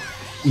games.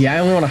 Yeah, I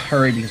only want to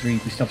hurry because we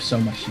still have so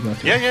much to go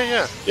through.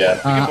 Yeah.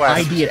 Yeah.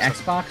 ID at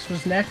Xbox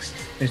was next.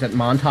 There's that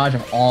montage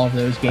of all of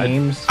those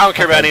games. I don't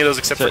care about any of those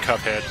except for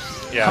Cuphead.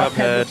 Yeah,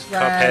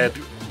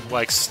 Cuphead,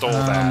 like stole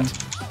that.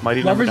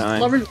 Mighty Number 9.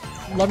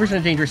 Lovers in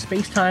a Dangerous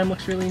Space Time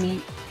looks really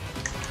neat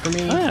for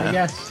me. I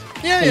guess.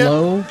 Yeah.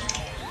 Hello.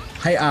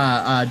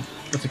 Hi.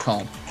 What's it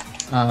called?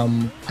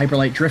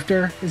 Hyperlight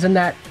Drifter is in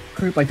that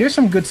group. Like, there's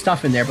some good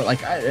stuff in there, but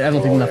like, I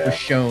don't think enough was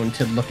shown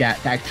to look at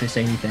to actually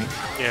say anything.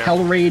 Yeah.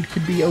 Hellraid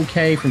could be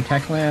okay from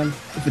Techland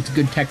if it's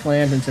good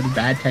Techland instead of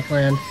bad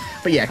Techland.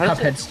 But yeah,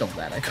 Cuphead stole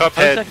that. I think. How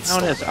Cuphead. does that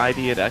count as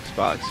ID at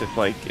Xbox? If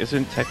like,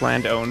 isn't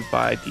Techland owned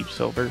by Deep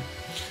Silver?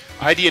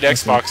 ID at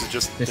Xbox is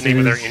just the This name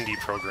of their is- indie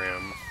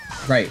program.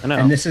 Right, I know.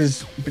 and this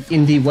is but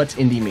indie. What's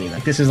indie mean?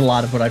 Like, this is a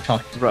lot of what I've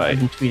Right.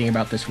 been tweeting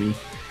about this week.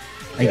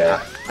 Like,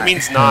 Yeah. It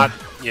means not.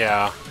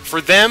 Yeah,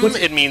 for them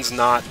it means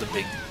not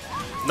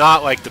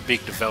like the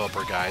big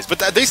developer guys, but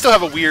they still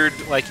have a weird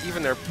like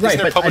even their Right, isn't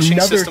their but publishing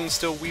another- system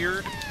still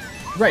weird.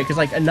 Right, because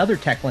like another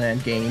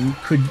Techland game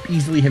could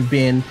easily have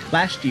been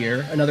last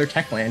year. Another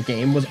Techland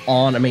game was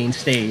on a main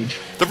stage.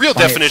 The real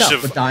by definition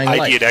itself with of Dying ID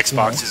Light, at you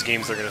know? Xbox is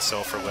games they're going to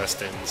sell for less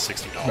than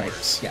 $60. Right.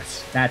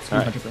 Yes, that's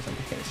 100%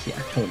 the case. Yeah,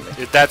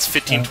 totally. That's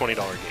 $15, $20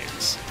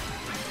 games.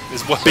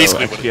 Is what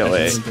basically what it XBLA.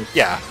 is.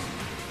 Yeah.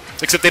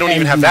 Except they don't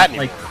even And have that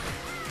anymore.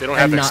 like, They don't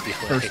have and not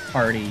XBLA.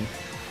 first-party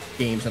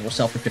games that will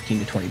sell for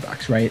 $15 to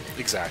 $20, right?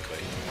 Exactly.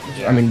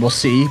 I mean, we'll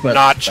see, but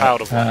Not Child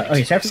of Light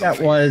Okay, so after or that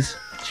something. was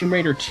Tomb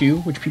Raider 2,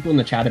 which people in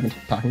the chat have been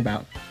talking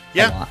about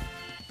a lot.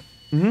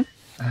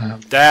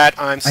 That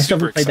I'm I still super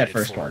haven't played that excited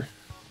first for. one.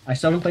 I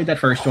still haven't played that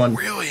first one.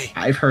 Really?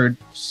 I've heard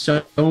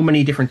so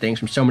many different things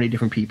from so many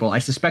different people. I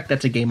suspect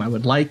that's a game I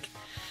would like.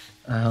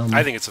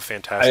 I think it's a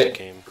fantastic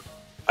game.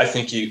 I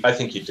think you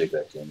dig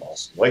that game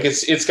also. Like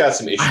it's got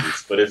some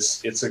issues, but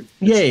it's a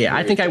Yeah.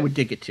 I think I would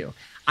dig it too.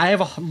 I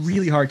have a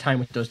really hard time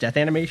with those death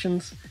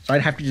animations, so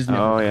I'd have to just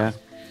never. Oh yeah.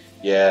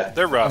 Yeah.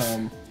 They're rough.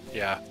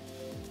 Yeah.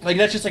 Like,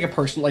 that's just like a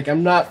person. Like,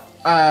 I'm not.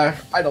 I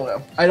don't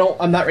know.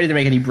 I'm not ready to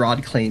make any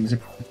broad claims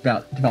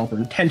about developer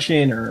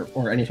intention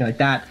or anything like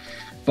that.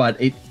 But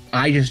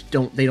I just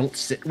don't. They don't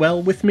sit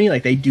well with me.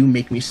 Like, they do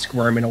make me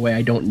squirm in a way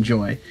I don't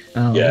enjoy.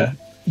 Yeah.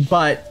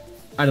 But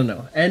I don't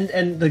know. And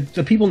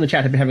the people in the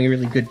chat have been having a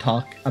really good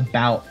talk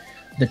about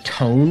the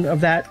tone of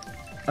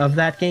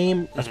that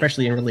game,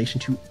 especially in relation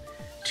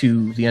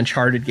to the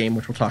Uncharted game,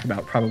 which we'll talk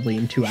about probably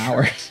in 2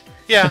 hours.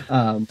 Yeah.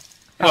 Well,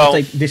 well,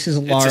 it's like, this is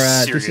Lara. it's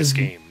a serious this is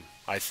game,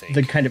 I think.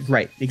 the kind of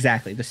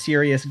exactly the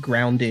serious,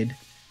 grounded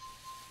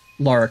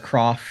Lara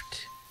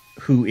Croft,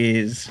 who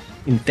is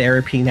in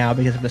therapy now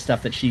because of the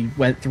stuff that she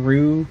went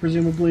through,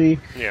 presumably.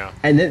 Yeah.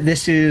 And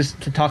this is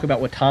to talk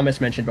about what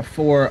Thomas mentioned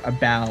before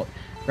about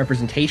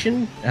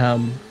representation.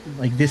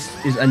 Like, this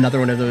is another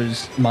one of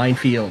those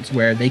minefields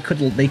where they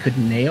could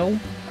nail,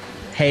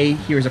 hey,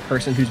 here's a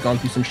person who's gone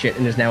through some shit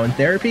and is now in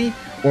therapy,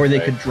 or they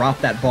could drop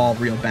that ball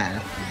real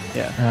bad.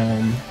 Yeah.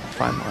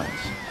 Fine lines.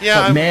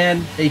 Yeah. But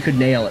man, they could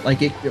nail it. Like,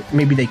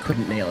 maybe they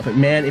couldn't nail it, but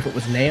man, if it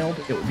was nailed,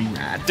 it would be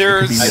rad. It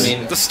There's, could be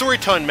really the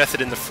storytelling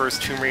method in the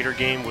first Tomb Raider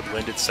game would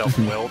lend itself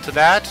well to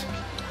that,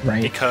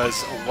 right.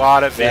 because a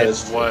lot of That it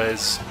is true.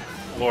 was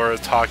Laura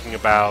talking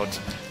about.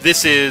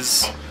 This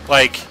is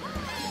like,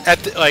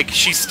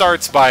 she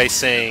starts by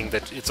saying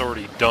that it's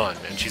already done,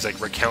 and she's like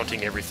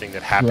recounting everything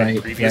that happened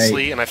Right,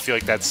 previously, right. and I feel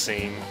like that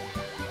same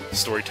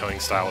storytelling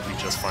style would be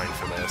just fine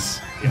for this.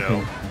 You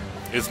know,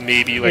 is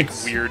maybe like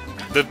It's- weird.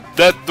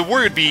 The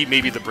word would be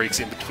maybe the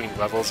breaks in between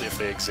levels if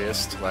they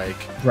exist. Like,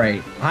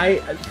 Right.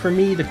 For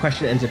me, the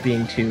question ends up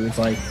being too, is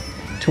like,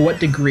 to what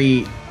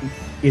degree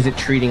is it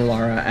treating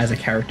Lara as a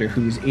character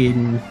who's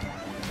in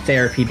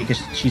therapy because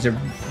she's a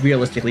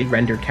realistically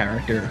rendered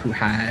character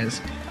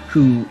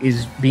who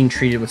is being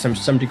treated with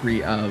some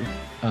degree of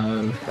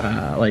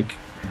like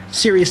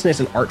seriousness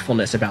and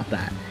artfulness about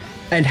that,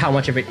 and how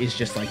much of it is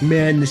just like,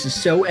 man, this is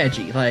so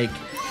edgy. Like,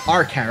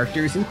 our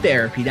character is in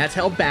therapy. That's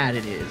how bad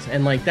it is,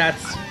 and like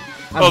that's.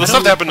 oh, the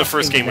stuff that happened in the fucking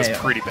first game was nail.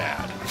 pretty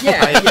bad.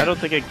 Yeah, I don't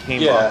think it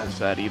came Yeah. off as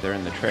that either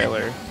in the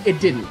trailer. It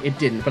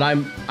didn't. But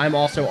I'm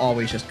also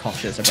always just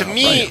cautious about. To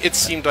me, it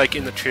seemed like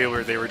in the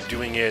trailer they were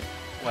doing it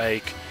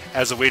like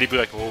as a way to be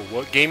like, well,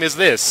 what game is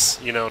this?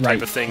 You know,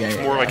 type of thing.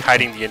 Yeah, more like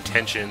hiding the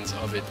intentions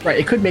of it. Right.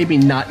 It could maybe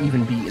not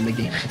even be in the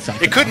game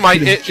itself. It could,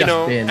 you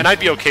know, and I'd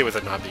be okay with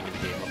it not being in the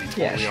game. I'll be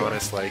totally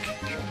honest. Like,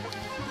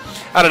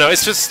 I don't know.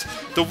 It's just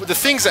the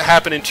things that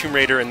happen in Tomb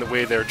Raider and the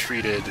way they're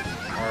treated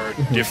are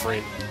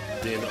different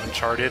than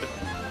Uncharted.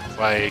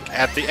 Like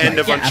at the end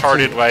of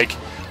Uncharted, like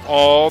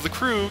all the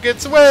crew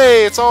gets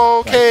away. It's all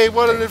okay.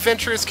 What an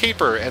adventurous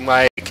caper. And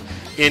like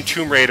in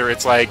Tomb Raider,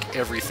 it's like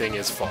everything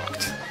is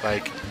fucked.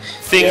 Like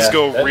things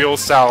go real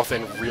south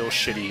and real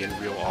shitty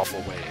in real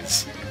awful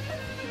ways.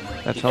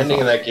 The ending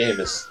of that game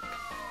is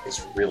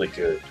really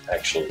good,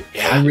 actually.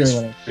 Yeah, I really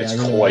want to. It's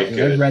quite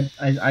good.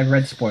 I've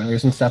read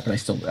spoilers and stuff,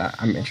 but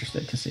I'm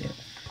interested to see it.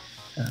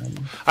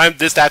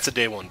 That's a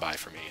day one buy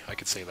for me. I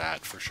could say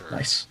that for sure.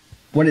 Nice.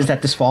 When is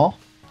that? This fall?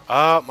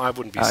 I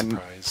wouldn't be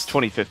surprised.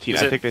 2015.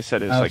 I think they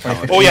said it was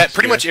like. Oh yeah,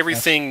 pretty much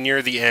everything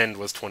near the end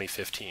was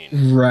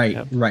 2015. Right,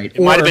 right.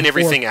 It might have been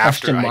everything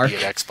after ID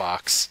at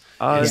Xbox.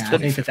 I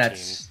think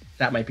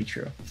that might be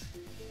true.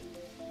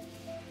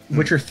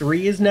 Witcher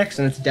 3 is next,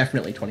 and it's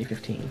definitely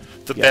 2015.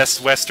 The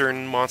best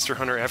Western Monster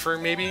Hunter ever,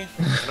 maybe?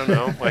 I don't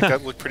know. Like,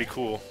 that looked pretty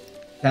cool.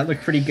 That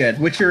looked pretty good.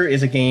 Witcher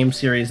is a game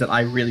series that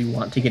I really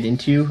want to get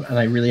into, and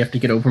I really have to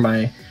get over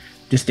my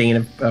disdain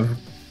of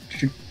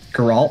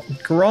Geralt.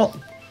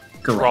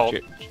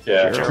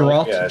 Yeah.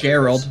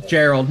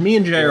 Gerald. Me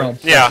and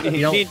Gerald. Yeah.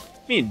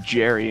 Me and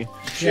Jerry.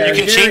 Yeah, you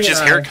can change his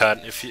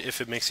haircut if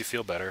it makes you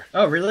feel better.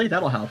 Oh, really?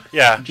 That'll help.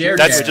 Yeah,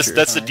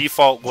 that's the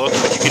default look.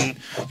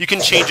 You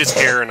can change his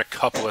hair in a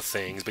couple of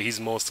things, but he's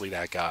mostly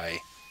that guy.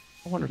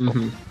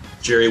 Wonderful.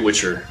 Jerry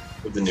Witcher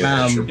with the new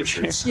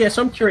Witchers. Yeah,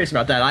 so I'm curious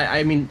about that.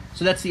 I mean,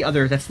 so that's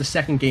the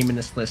second game in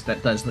this list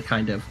that does the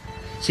kind of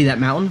see that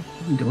mountain?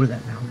 You can go to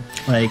that mountain.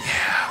 Like,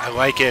 yeah, I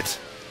like it.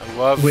 I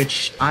love.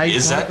 Which I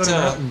is that go to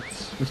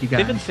mountains with you guys.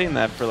 They've been saying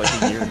that for like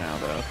a year now,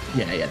 though.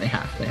 Yeah, they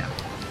have.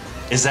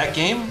 Is that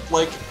game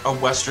like a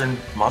Western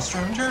Monster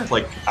Hunter?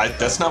 Like,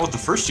 that's not what the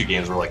first two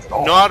games were like at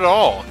all. Not at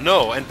all.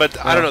 No, I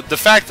don't know. The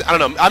fact, I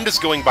don't know. I'm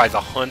just going by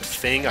the hunt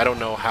thing. I don't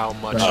know how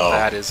much of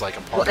that is like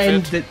a part of it.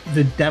 And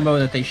the demo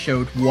that they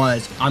showed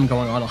was, I'm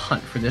going on a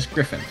hunt for this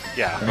griffin.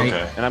 Yeah. Right?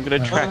 Okay. And I'm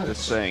gonna track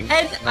this thing.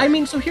 And I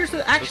mean, so here's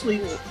the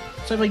actually.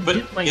 So like, but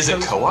is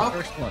it co-op?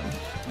 First one.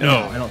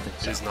 No, I don't think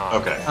so. It's not.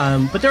 Okay.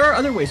 But there are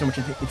other ways in which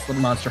it's the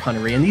Monster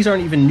Huntery, and these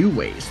aren't even new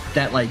ways.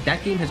 That like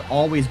that game has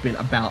always been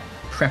about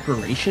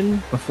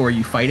preparation before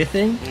you fight a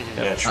thing.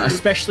 Yeah, true.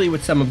 Especially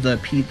with some of the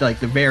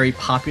the very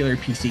popular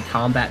PC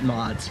combat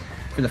mods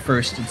for the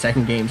first and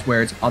second games,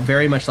 where it's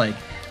very much like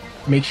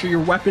make sure your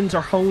weapons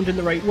are honed in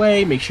the right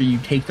way, make sure you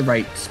take the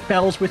right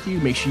spells with you,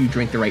 make sure you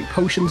drink the right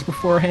potions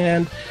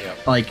beforehand,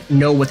 like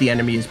know what the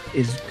enemy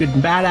is good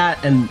and bad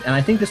at, and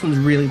I think this one's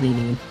really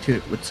leaning into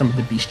it with some of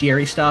the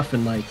bestiary stuff,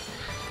 and like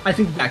I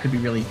think that could be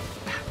really,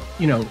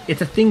 you know,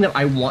 it's a thing that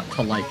I want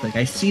to like. Like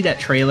I see that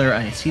trailer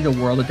and I see the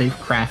world that they've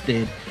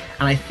crafted,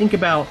 and I think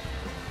about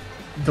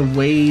the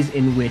ways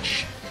in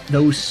which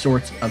those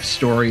sorts of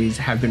stories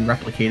have been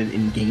replicated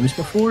in games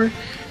before,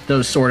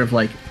 those sort of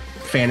like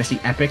fantasy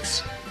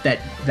epics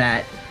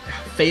that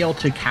fail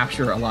to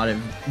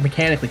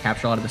mechanically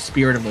capture a lot of the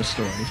spirit of those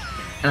stories.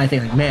 And I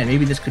think, like, man,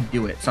 maybe this could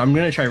do it. So I'm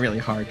going to try really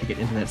hard to get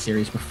into that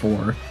series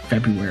before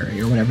February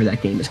or whenever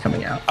that game is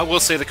coming out. I will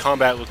say the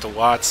combat looked a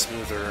lot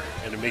smoother,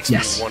 and it makes me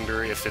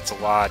wonder if it's a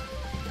lot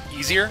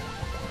easier,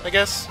 I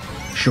guess.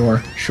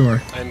 Sure.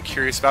 I'm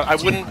curious about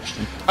it.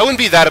 I wouldn't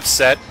be that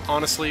upset,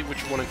 honestly.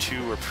 Which 1 and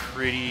 2 are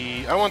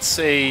pretty, I won't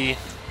say,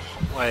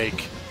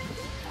 like,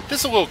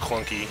 just a little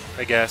clunky,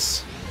 I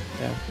guess.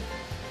 Yeah.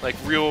 Like,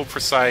 real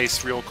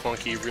precise, real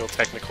clunky, real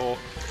technical.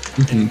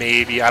 And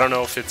maybe, I don't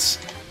know if it's...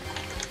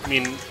 I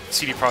mean,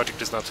 CD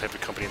Projekt is not the type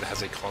of company that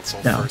has a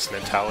console-first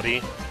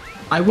mentality.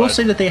 I will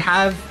say that they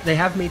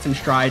have made some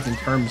strides in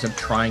terms of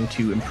trying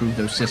to improve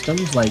those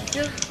systems. Like,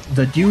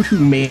 the dude who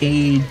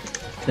made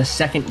the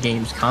second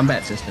game's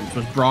combat systems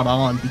was brought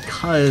on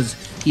because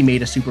he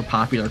made a super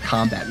popular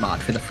combat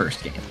mod for the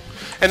first game.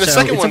 And the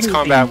second one's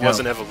combat was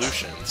an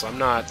evolution, so I'm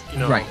not, you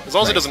know, as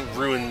long as it doesn't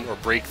ruin or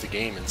break the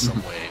game in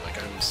some way,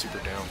 like, I'm super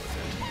down with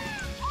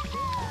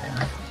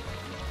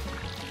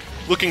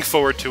it. Looking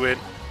forward to it.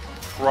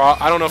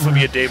 I don't know if it'll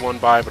be a day one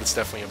buy, but it's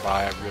definitely a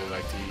buy. I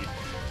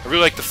really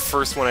like the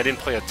first one. I didn't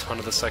play a ton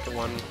of the second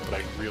one, but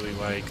I really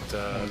liked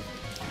the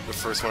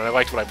first one. I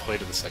liked what I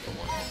played of the second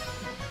one.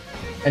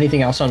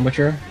 Anything else on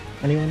Witcher?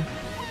 Anyone?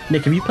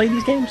 Nick, have you played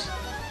these games?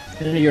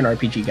 I know you're an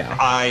RPG guy.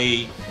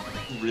 I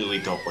really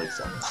don't like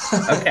them.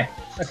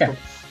 Okay.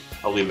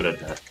 I'll leave it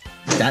at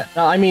that.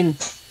 I mean,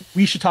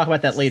 we should talk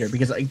about that later,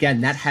 because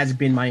again, that has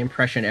been my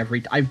impression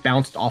I've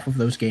bounced off of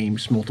those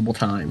games multiple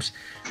times,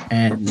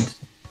 and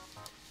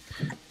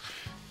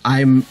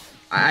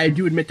I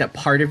do admit that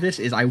part of this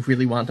is I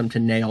really want them to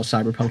nail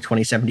Cyberpunk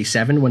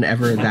 2077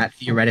 whenever that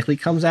theoretically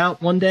comes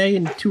out one day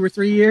in 2 or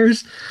 3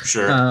 years.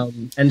 Sure.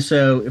 And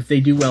so if they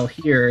do well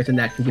here, then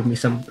that can give me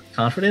some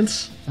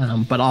confidence.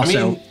 But also,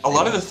 I mean, a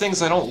lot of the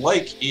things I don't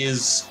like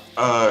is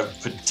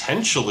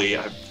potentially,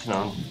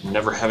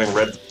 never having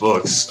read the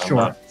books. I'm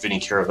not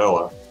Vinnie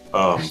Caravella.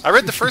 I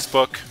read the first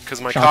book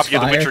because my copy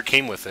of The Witcher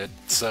came with it.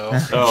 So.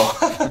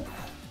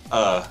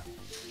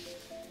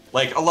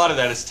 Like a lot of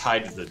that is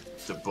tied to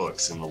the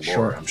books and the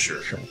lore, I'm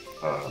sure.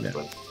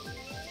 But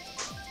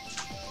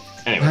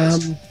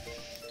anyways.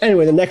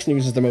 Anyway, the next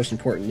news is the most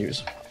important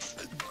news.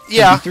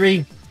 Yeah.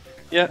 3.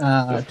 Yeah.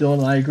 Dylan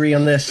and I agree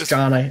on this.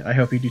 John, I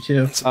hope you do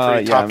too. It's some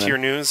pretty top-tier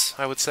news,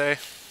 I would say.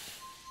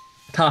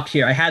 Top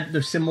tier. I had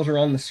the symbols are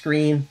on the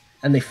screen,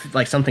 and they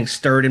like something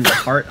stirred in my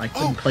heart. I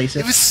couldn't place it.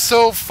 It was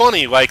so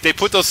funny. Like they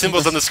put those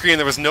symbols on the screen,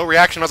 there was no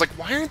reaction. I was like,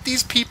 why aren't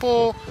these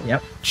people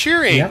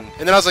cheering? Yep.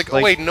 And then I was like, oh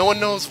wait, no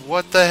one knows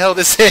what the hell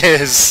this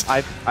is.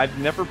 I've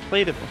never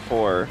played it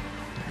before,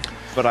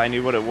 but I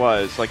knew what it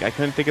was. Like I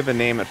couldn't think of the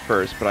name at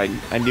first, but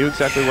I knew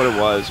exactly what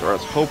it was, or I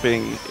was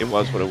hoping it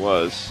was what it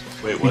was.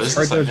 Wait, what is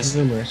this?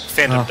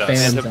 Phantom Dust.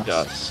 Phantom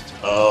Dust.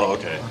 Oh,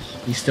 okay.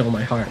 He's still in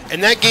my heart.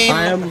 And that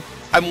game,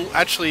 I'm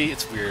actually,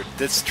 it's weird.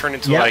 This turned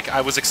into like, I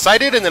was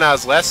excited and then I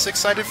was less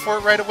excited for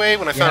it right away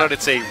when I found out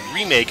it's a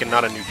remake and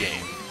not a new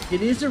game.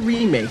 It is a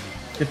remake.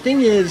 The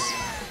thing is,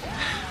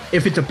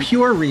 if it's a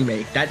pure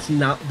remake, that's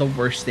not the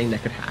worst thing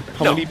that could happen.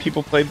 How many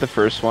people played the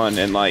first one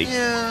and like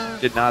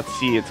did not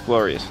see its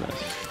gloriousness?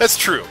 That's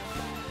true.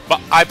 But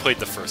I played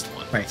the first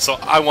one. Right. So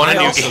I want a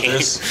new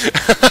game.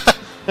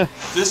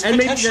 There's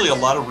potentially a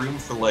lot of room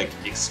for like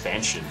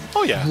expansion.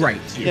 Oh yeah, right.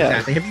 Yeah.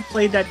 Exactly. Have you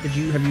played that? Have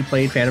you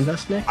played Phantom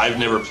Dust, Nick? I've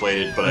never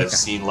played it, but I've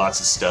seen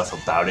lots of stuff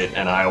about it,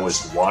 and I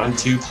always wanted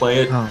to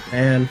play it. Oh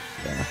man,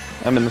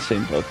 I'm in the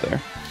same boat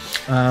there.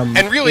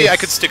 And really, I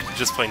could stick to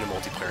just playing the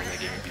multiplayer in that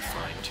game and be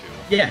fine too.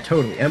 Yeah,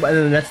 totally. And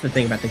that's the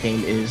thing about the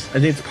game is, I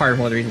think it's part of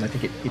one of the reasons I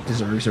think it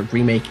deserves a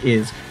remake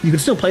is you can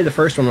still play the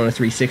first one on a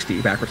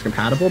 360 backwards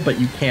compatible, but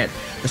you can't.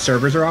 The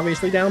servers are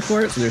obviously down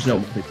for it, so there's no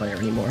multiplayer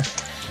anymore.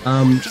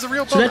 Which is a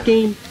real bummer. So that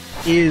game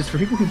is, for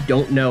people who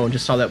don't know and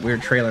just saw that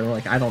weird trailer and were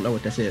like, I don't know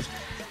what this is.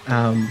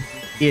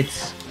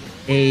 It's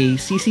a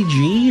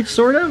CCG,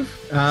 sort of,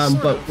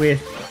 but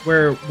with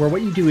where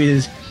what you do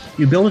is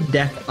you build a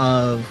deck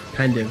of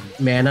kind of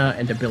mana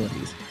and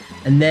abilities,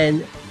 and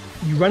then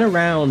you run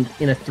around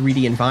in a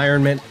 3D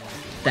environment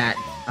that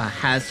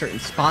has certain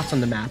spots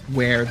on the map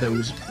where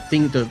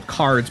the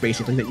cards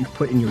basically that you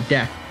put in your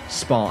deck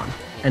spawn.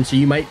 And so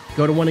you might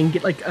go to one and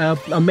get like a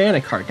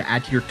mana card to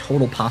add to your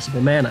total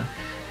possible mana.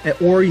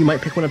 Or you might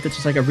pick one up that's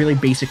just like a really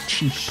basic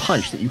cheap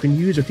punch that you can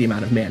use with the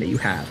amount of mana you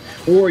have.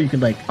 Or you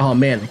could like, oh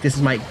man, like this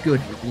is my good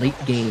late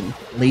game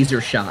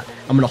laser shot.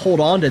 I'm going to hold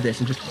on to this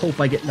and just hope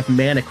I get enough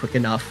mana quick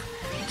enough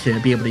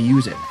to be able to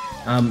use it.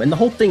 And the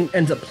whole thing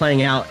ends up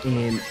playing out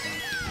in,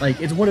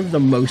 like, it's one of the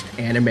most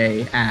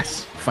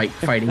anime-ass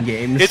fighting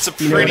games. It's a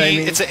pretty,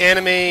 it's an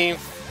anime,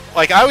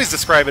 like I always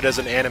describe it as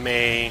an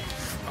anime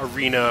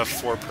arena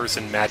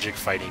 4-person Magic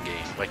fighting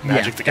game, like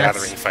Magic the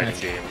Gathering fighting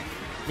game.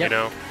 Yep. You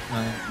know,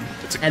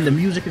 and the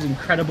music is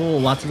incredible.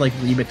 Lots of like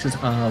remixes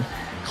of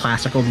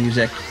classical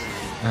music,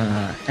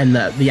 and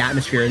the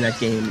atmosphere in that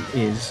game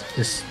is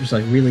just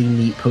like really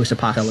neat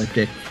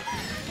post-apocalyptic.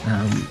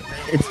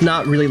 It's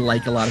not really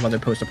like a lot of other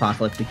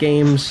post-apocalyptic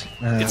games.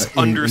 It's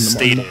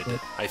understated,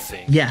 I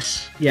think.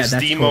 Yes, yeah,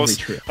 that's totally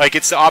true. Like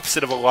it's the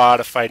opposite of a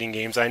lot of fighting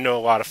games. I know a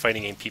lot of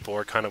fighting game people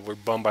were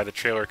bummed by the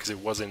trailer because it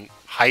wasn't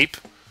hype.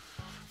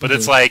 But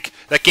it's like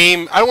that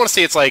game. I don't want to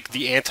say it's like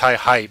the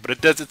anti-hype,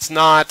 but it's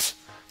not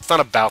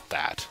about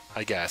that.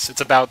 I guess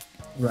it's about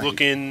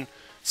looking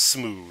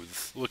smooth,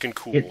 looking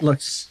cool. It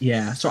looks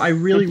So I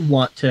really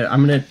want to.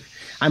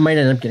 I might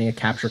end up getting a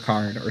capture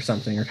card or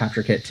something, or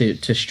capture kit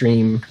to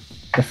stream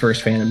the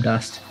first Phantom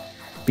Dust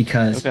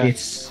because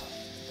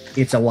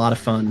it's a lot of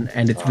fun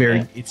and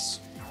it's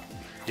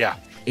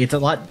it's a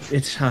lot.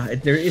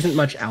 There isn't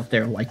much out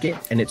there like it,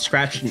 and it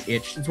scratched an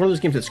itch. It's one of those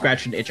games that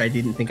scratched an itch I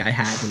didn't think I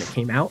had when it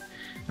came out.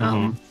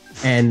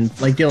 And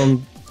like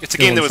Dylan, it's a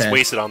game that was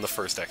wasted on the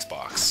first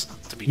Xbox.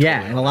 To be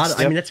and a lot of,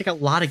 I mean, that's like a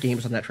lot of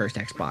games on that first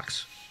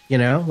Xbox. You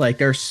know, like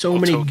there are so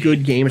many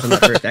good games on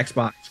that first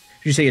Xbox.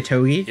 Did you say a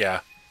Togi?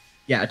 Yeah,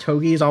 a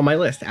Togi is on my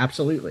list.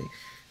 Absolutely,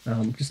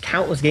 just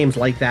countless games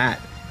like that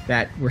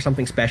were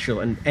something special,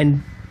 and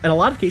in a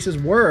lot of cases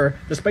were,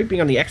 despite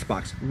being on the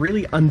Xbox,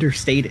 really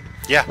understated.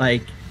 Yeah,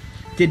 like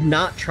did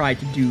not try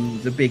to do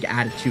the big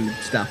attitude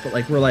stuff, but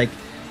like were like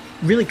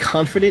really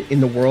confident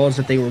in the worlds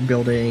that they were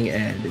building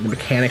and in the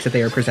mechanics that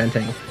they were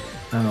presenting.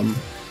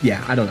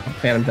 I don't know.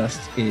 Phantom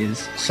Dust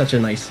is such a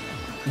nice,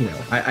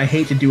 I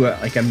hate to do a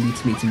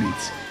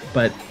meets,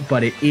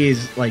 but it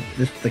is like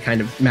the kind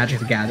of Magic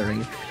the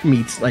Gathering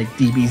meets like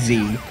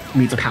DBZ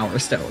meets Power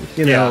Stone.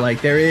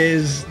 Like there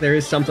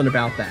is something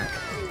about that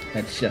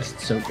that's just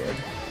so good.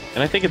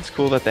 And I think it's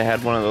cool that they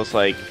had one of those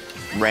like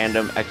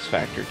random X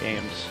Factor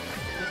games.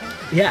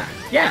 Yeah,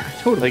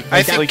 totally.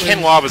 I think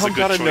Ken Law was a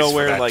good choice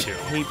nowhere, for that like, too.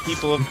 Hey,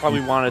 people have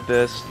probably wanted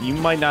this. You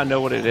might not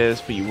know what it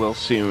is, but you will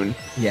soon.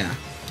 Yeah,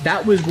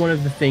 that was one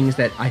of the things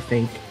that I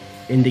think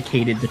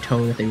indicated the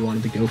tone that they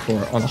wanted to go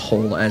for on a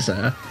whole as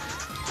a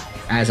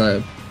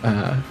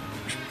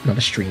not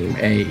a stream,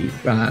 a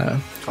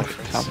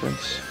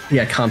conference.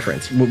 Yeah,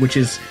 conference, which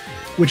is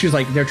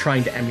like they're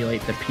trying to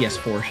emulate the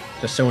PS4,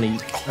 the Sony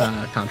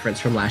conference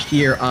from last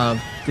year.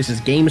 Of this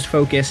is games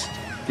focused.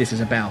 This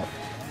is about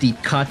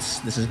deep cuts.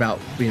 This is about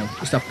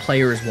stuff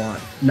players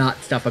want, not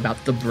stuff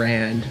about the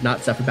brand,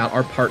 not stuff about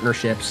our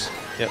partnerships,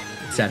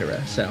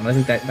 etc. So I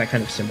think that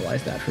kind of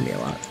symbolized that for me a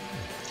lot.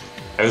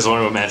 I always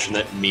want to imagine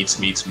that Meats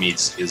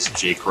is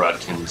Jake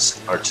Rodkin's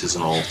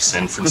artisanal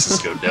San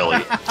Francisco deli.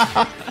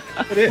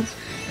 It is.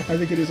 I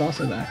think it is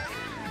also that.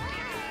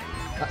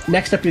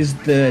 Next up is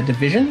The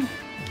Division.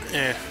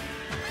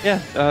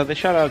 Yeah, they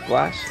shot out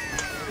Glass.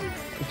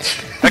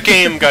 That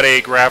game got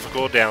a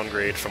graphical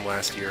downgrade from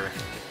last year.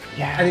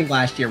 Yeah, I think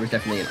last year was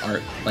definitely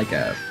an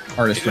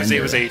artist render.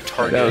 It was a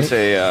Target. That was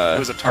it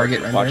was a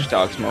Target Watch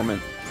Dogs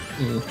moment.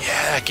 Mm.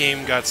 Yeah, that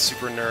game got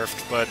super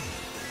nerfed, but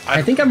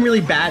I think I'm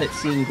really bad at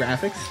seeing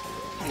graphics.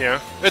 Yeah,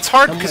 it's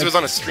hard because it was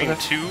on a stream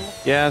too.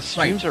 Yeah,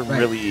 streams are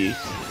really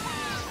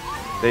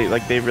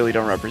they really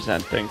don't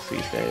represent things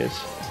these days.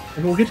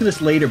 And we'll get to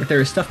this later, but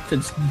there is stuff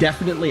that's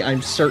definitely,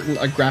 I'm certain,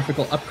 a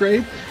graphical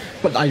upgrade,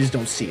 but I just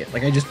don't see it.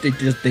 Like it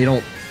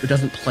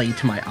doesn't play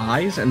to my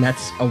eyes, and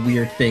that's a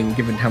weird thing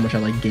given how much I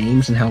like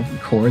games and how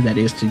core that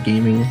is to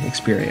gaming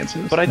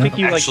experiences. But I think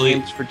you like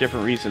games for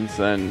different reasons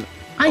than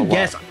I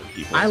guess.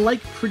 I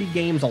like pretty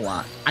games a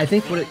lot. I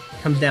think what it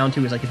comes down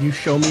to is like if you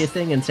show me a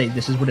thing and say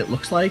this is what it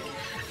looks like,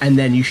 and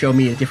then you show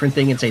me a different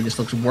thing and say this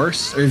looks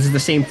worse, or this is the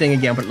same thing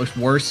again but it looks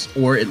worse,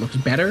 or it looks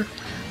better,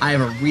 I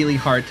have a really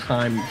hard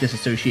time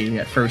disassociating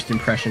that first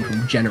impression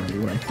from generally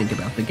what I think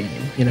about the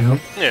game, you know?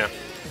 Yeah.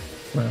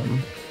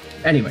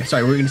 Anyway,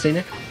 sorry, what were you going to say,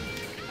 Nick?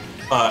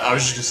 I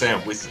was just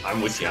going to say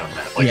I'm with you on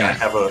that. Like, yeah.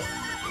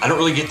 I don't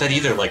really get that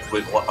either. Like,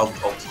 with a lot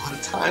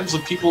of times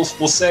when people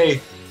will say,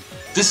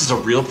 this is a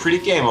real pretty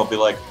game, I'll be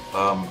like,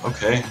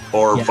 okay.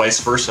 Or vice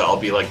versa, I'll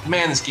be like,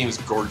 man, this game is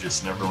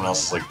gorgeous, and everyone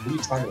else is like, what are you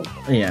talking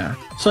about? Yeah.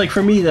 So, like,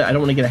 for me, I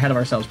don't want to get ahead of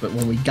ourselves, but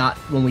when we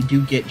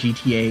do get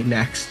GTA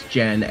next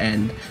gen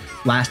and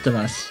Last of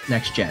Us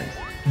next gen,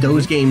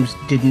 those games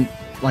didn't,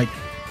 like,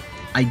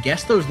 I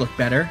guess those look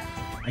better.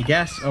 I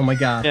guess. Oh my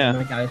god. Yeah. Oh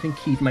my god. I think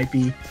Keith might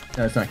be.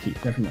 No, it's not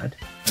Keith. Never mind.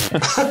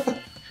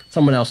 Okay.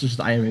 Someone else is just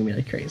IMing me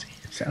like crazy.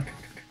 So.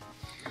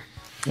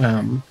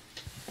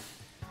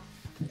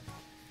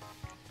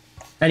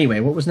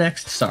 Anyway, what was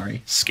next?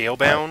 Sorry.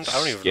 Scalebound? I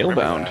don't even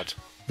remember that.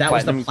 That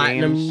was the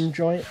Platinum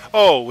joint?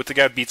 Oh, with the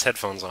guy who beats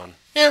headphones on.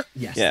 Yeah.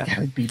 Yes, yeah. the guy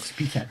who beats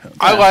headphones.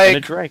 I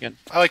like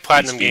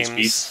Platinum Beats.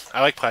 games. I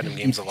like Platinum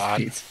games a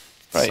lot. Right.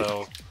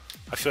 So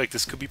I feel like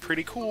this could be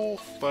pretty cool,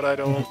 but I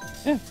don't.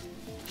 Yeah.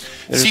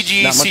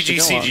 CG.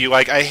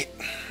 Like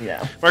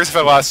Microsoft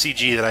had a lot of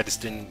CG that I just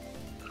didn't.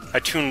 I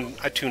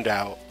tuned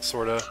out,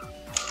 sorta.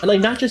 And like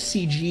not just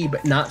CG,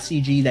 but not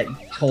CG that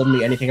told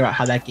me anything about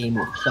how that game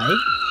would play.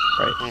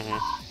 Right. Mm-hmm.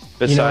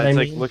 Besides,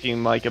 like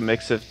looking like a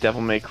mix of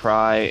Devil May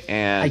Cry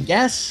and I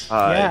guess.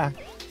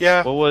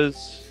 Yeah. What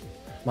was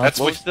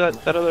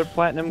that other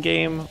Platinum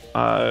game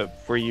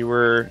where you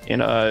were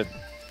in a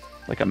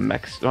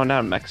mech? Oh, not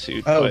a mech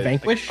suit. Oh, but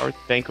Vanquish.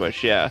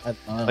 Vanquish, yeah.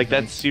 Like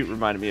that Vanquish. suit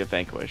reminded me of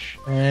Vanquish.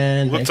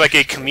 And looked like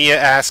a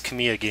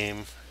Kamiya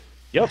game.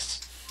 Yep.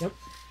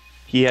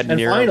 He had.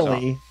 And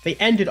finally, they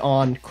ended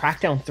on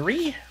Crackdown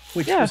 3,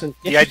 which was an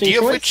the idea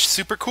choice. of which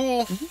super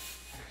cool.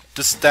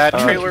 Just that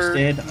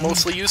trailer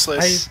mostly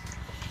useless.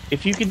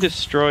 If you can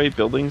destroy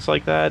buildings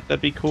like that,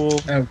 that'd be cool.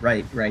 Oh,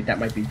 right. That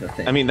might be the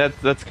thing. I mean,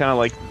 that's kind of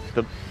like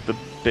the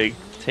big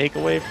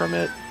takeaway from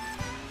it.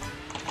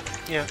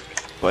 Yeah.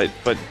 But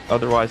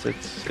otherwise,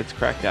 it's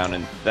Crackdown,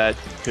 and that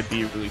could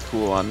be really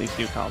cool on these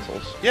new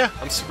consoles. Yeah,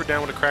 I'm super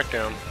down with a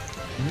Crackdown.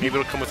 Maybe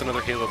it'll come with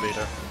another Halo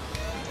beta.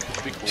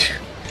 It'd be cool.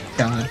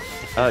 God.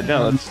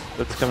 No,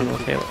 that's coming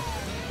with Halo.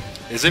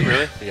 Is it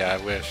really? Yeah, I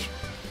wish.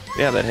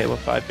 Yeah, that Halo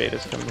 5 beta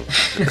is coming with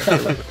the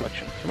Halo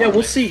collection. Yeah,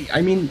 we'll see.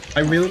 I mean, I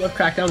really love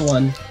Crackdown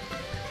 1.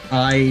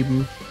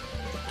 I'm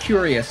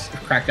curious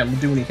if Crackdown will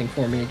do anything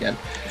for me again,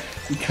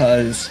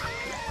 because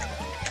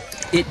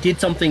it did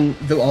something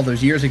all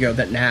those years ago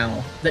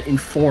that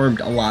informed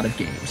a lot of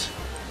games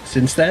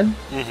since then.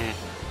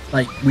 Mm-hmm.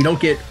 Like we don't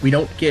get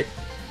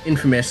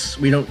Infamous,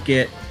 we don't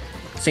get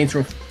Saints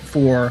Row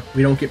 4,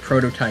 we don't get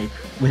Prototype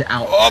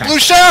without Blue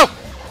Show!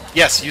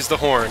 Yes, use the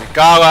horn.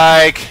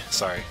 Godlike!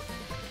 Sorry.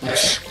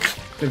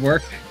 Good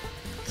work.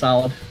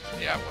 Solid.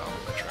 Yeah, well,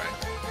 I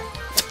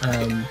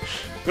tried.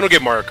 We don't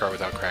get Mario Kart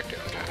without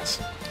Crackdown,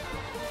 guys.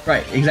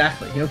 Right,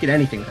 exactly. You don't get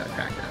anything without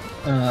Crackdown.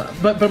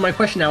 But my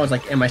question now is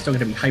like, am I still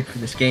going to be hyped for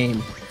this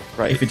game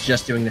if it's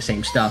just doing the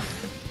same stuff?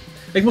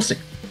 Like, we'll see.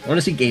 I want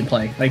to see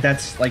gameplay. Like,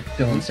 that's like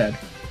Dylan said.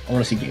 I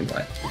want to see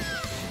gameplay.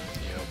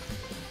 Yep.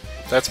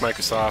 That's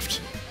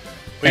Microsoft.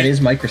 That is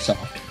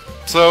Microsoft.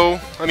 So,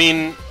 I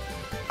mean,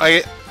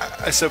 I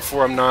said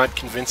before I'm not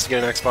convinced to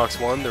get an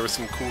Xbox One. There was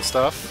some cool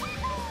stuff.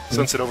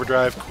 Sunset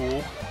Overdrive, cool.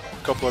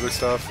 A couple other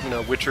stuff.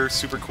 Witcher,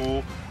 super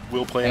cool.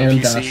 Will play on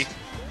PC.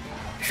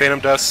 Phantom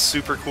Dust,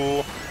 super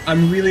cool.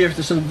 I'm really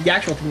so the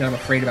actual thing that I'm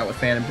afraid about with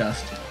Phantom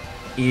Dust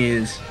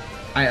is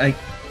I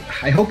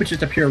hope it's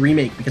just a pure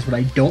remake, because what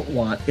I don't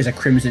want is a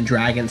Crimson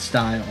Dragon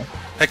style.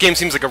 That game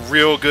seems like a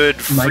real good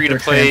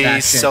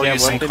free-to-play, sell you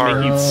some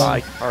cards. You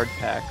buy card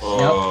packs.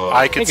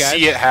 I could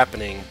see it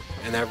happening,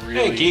 and that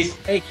really. Hey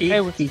Keith. Hey Keith.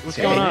 Hey, what's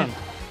going on?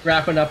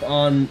 wrapping up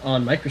on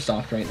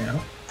Microsoft right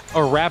now.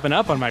 Or wrapping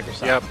up on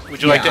Microsoft. Yep.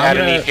 Would you like to add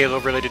any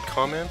Halo-related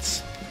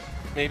comments?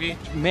 Maybe.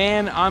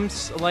 Man, I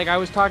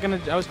was talking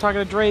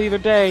to Dre the other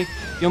day.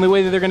 The only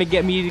way that they're gonna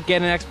get me to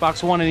get an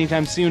Xbox One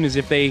anytime soon is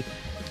if they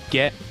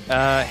get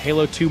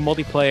Halo 2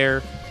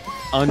 multiplayer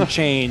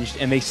unchanged,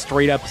 and they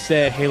straight up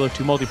said Halo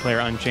 2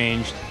 multiplayer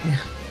unchanged.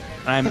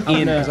 I'm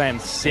in because I am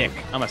sick.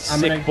 I'm a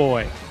sick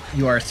boy.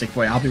 You are a sick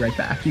boy. I'll be right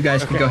back. You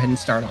guys can go ahead and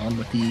start on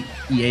with the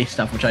EA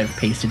stuff, which I've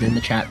pasted in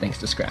the chat thanks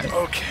to Scratty.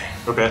 Okay.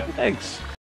 Okay. Thanks.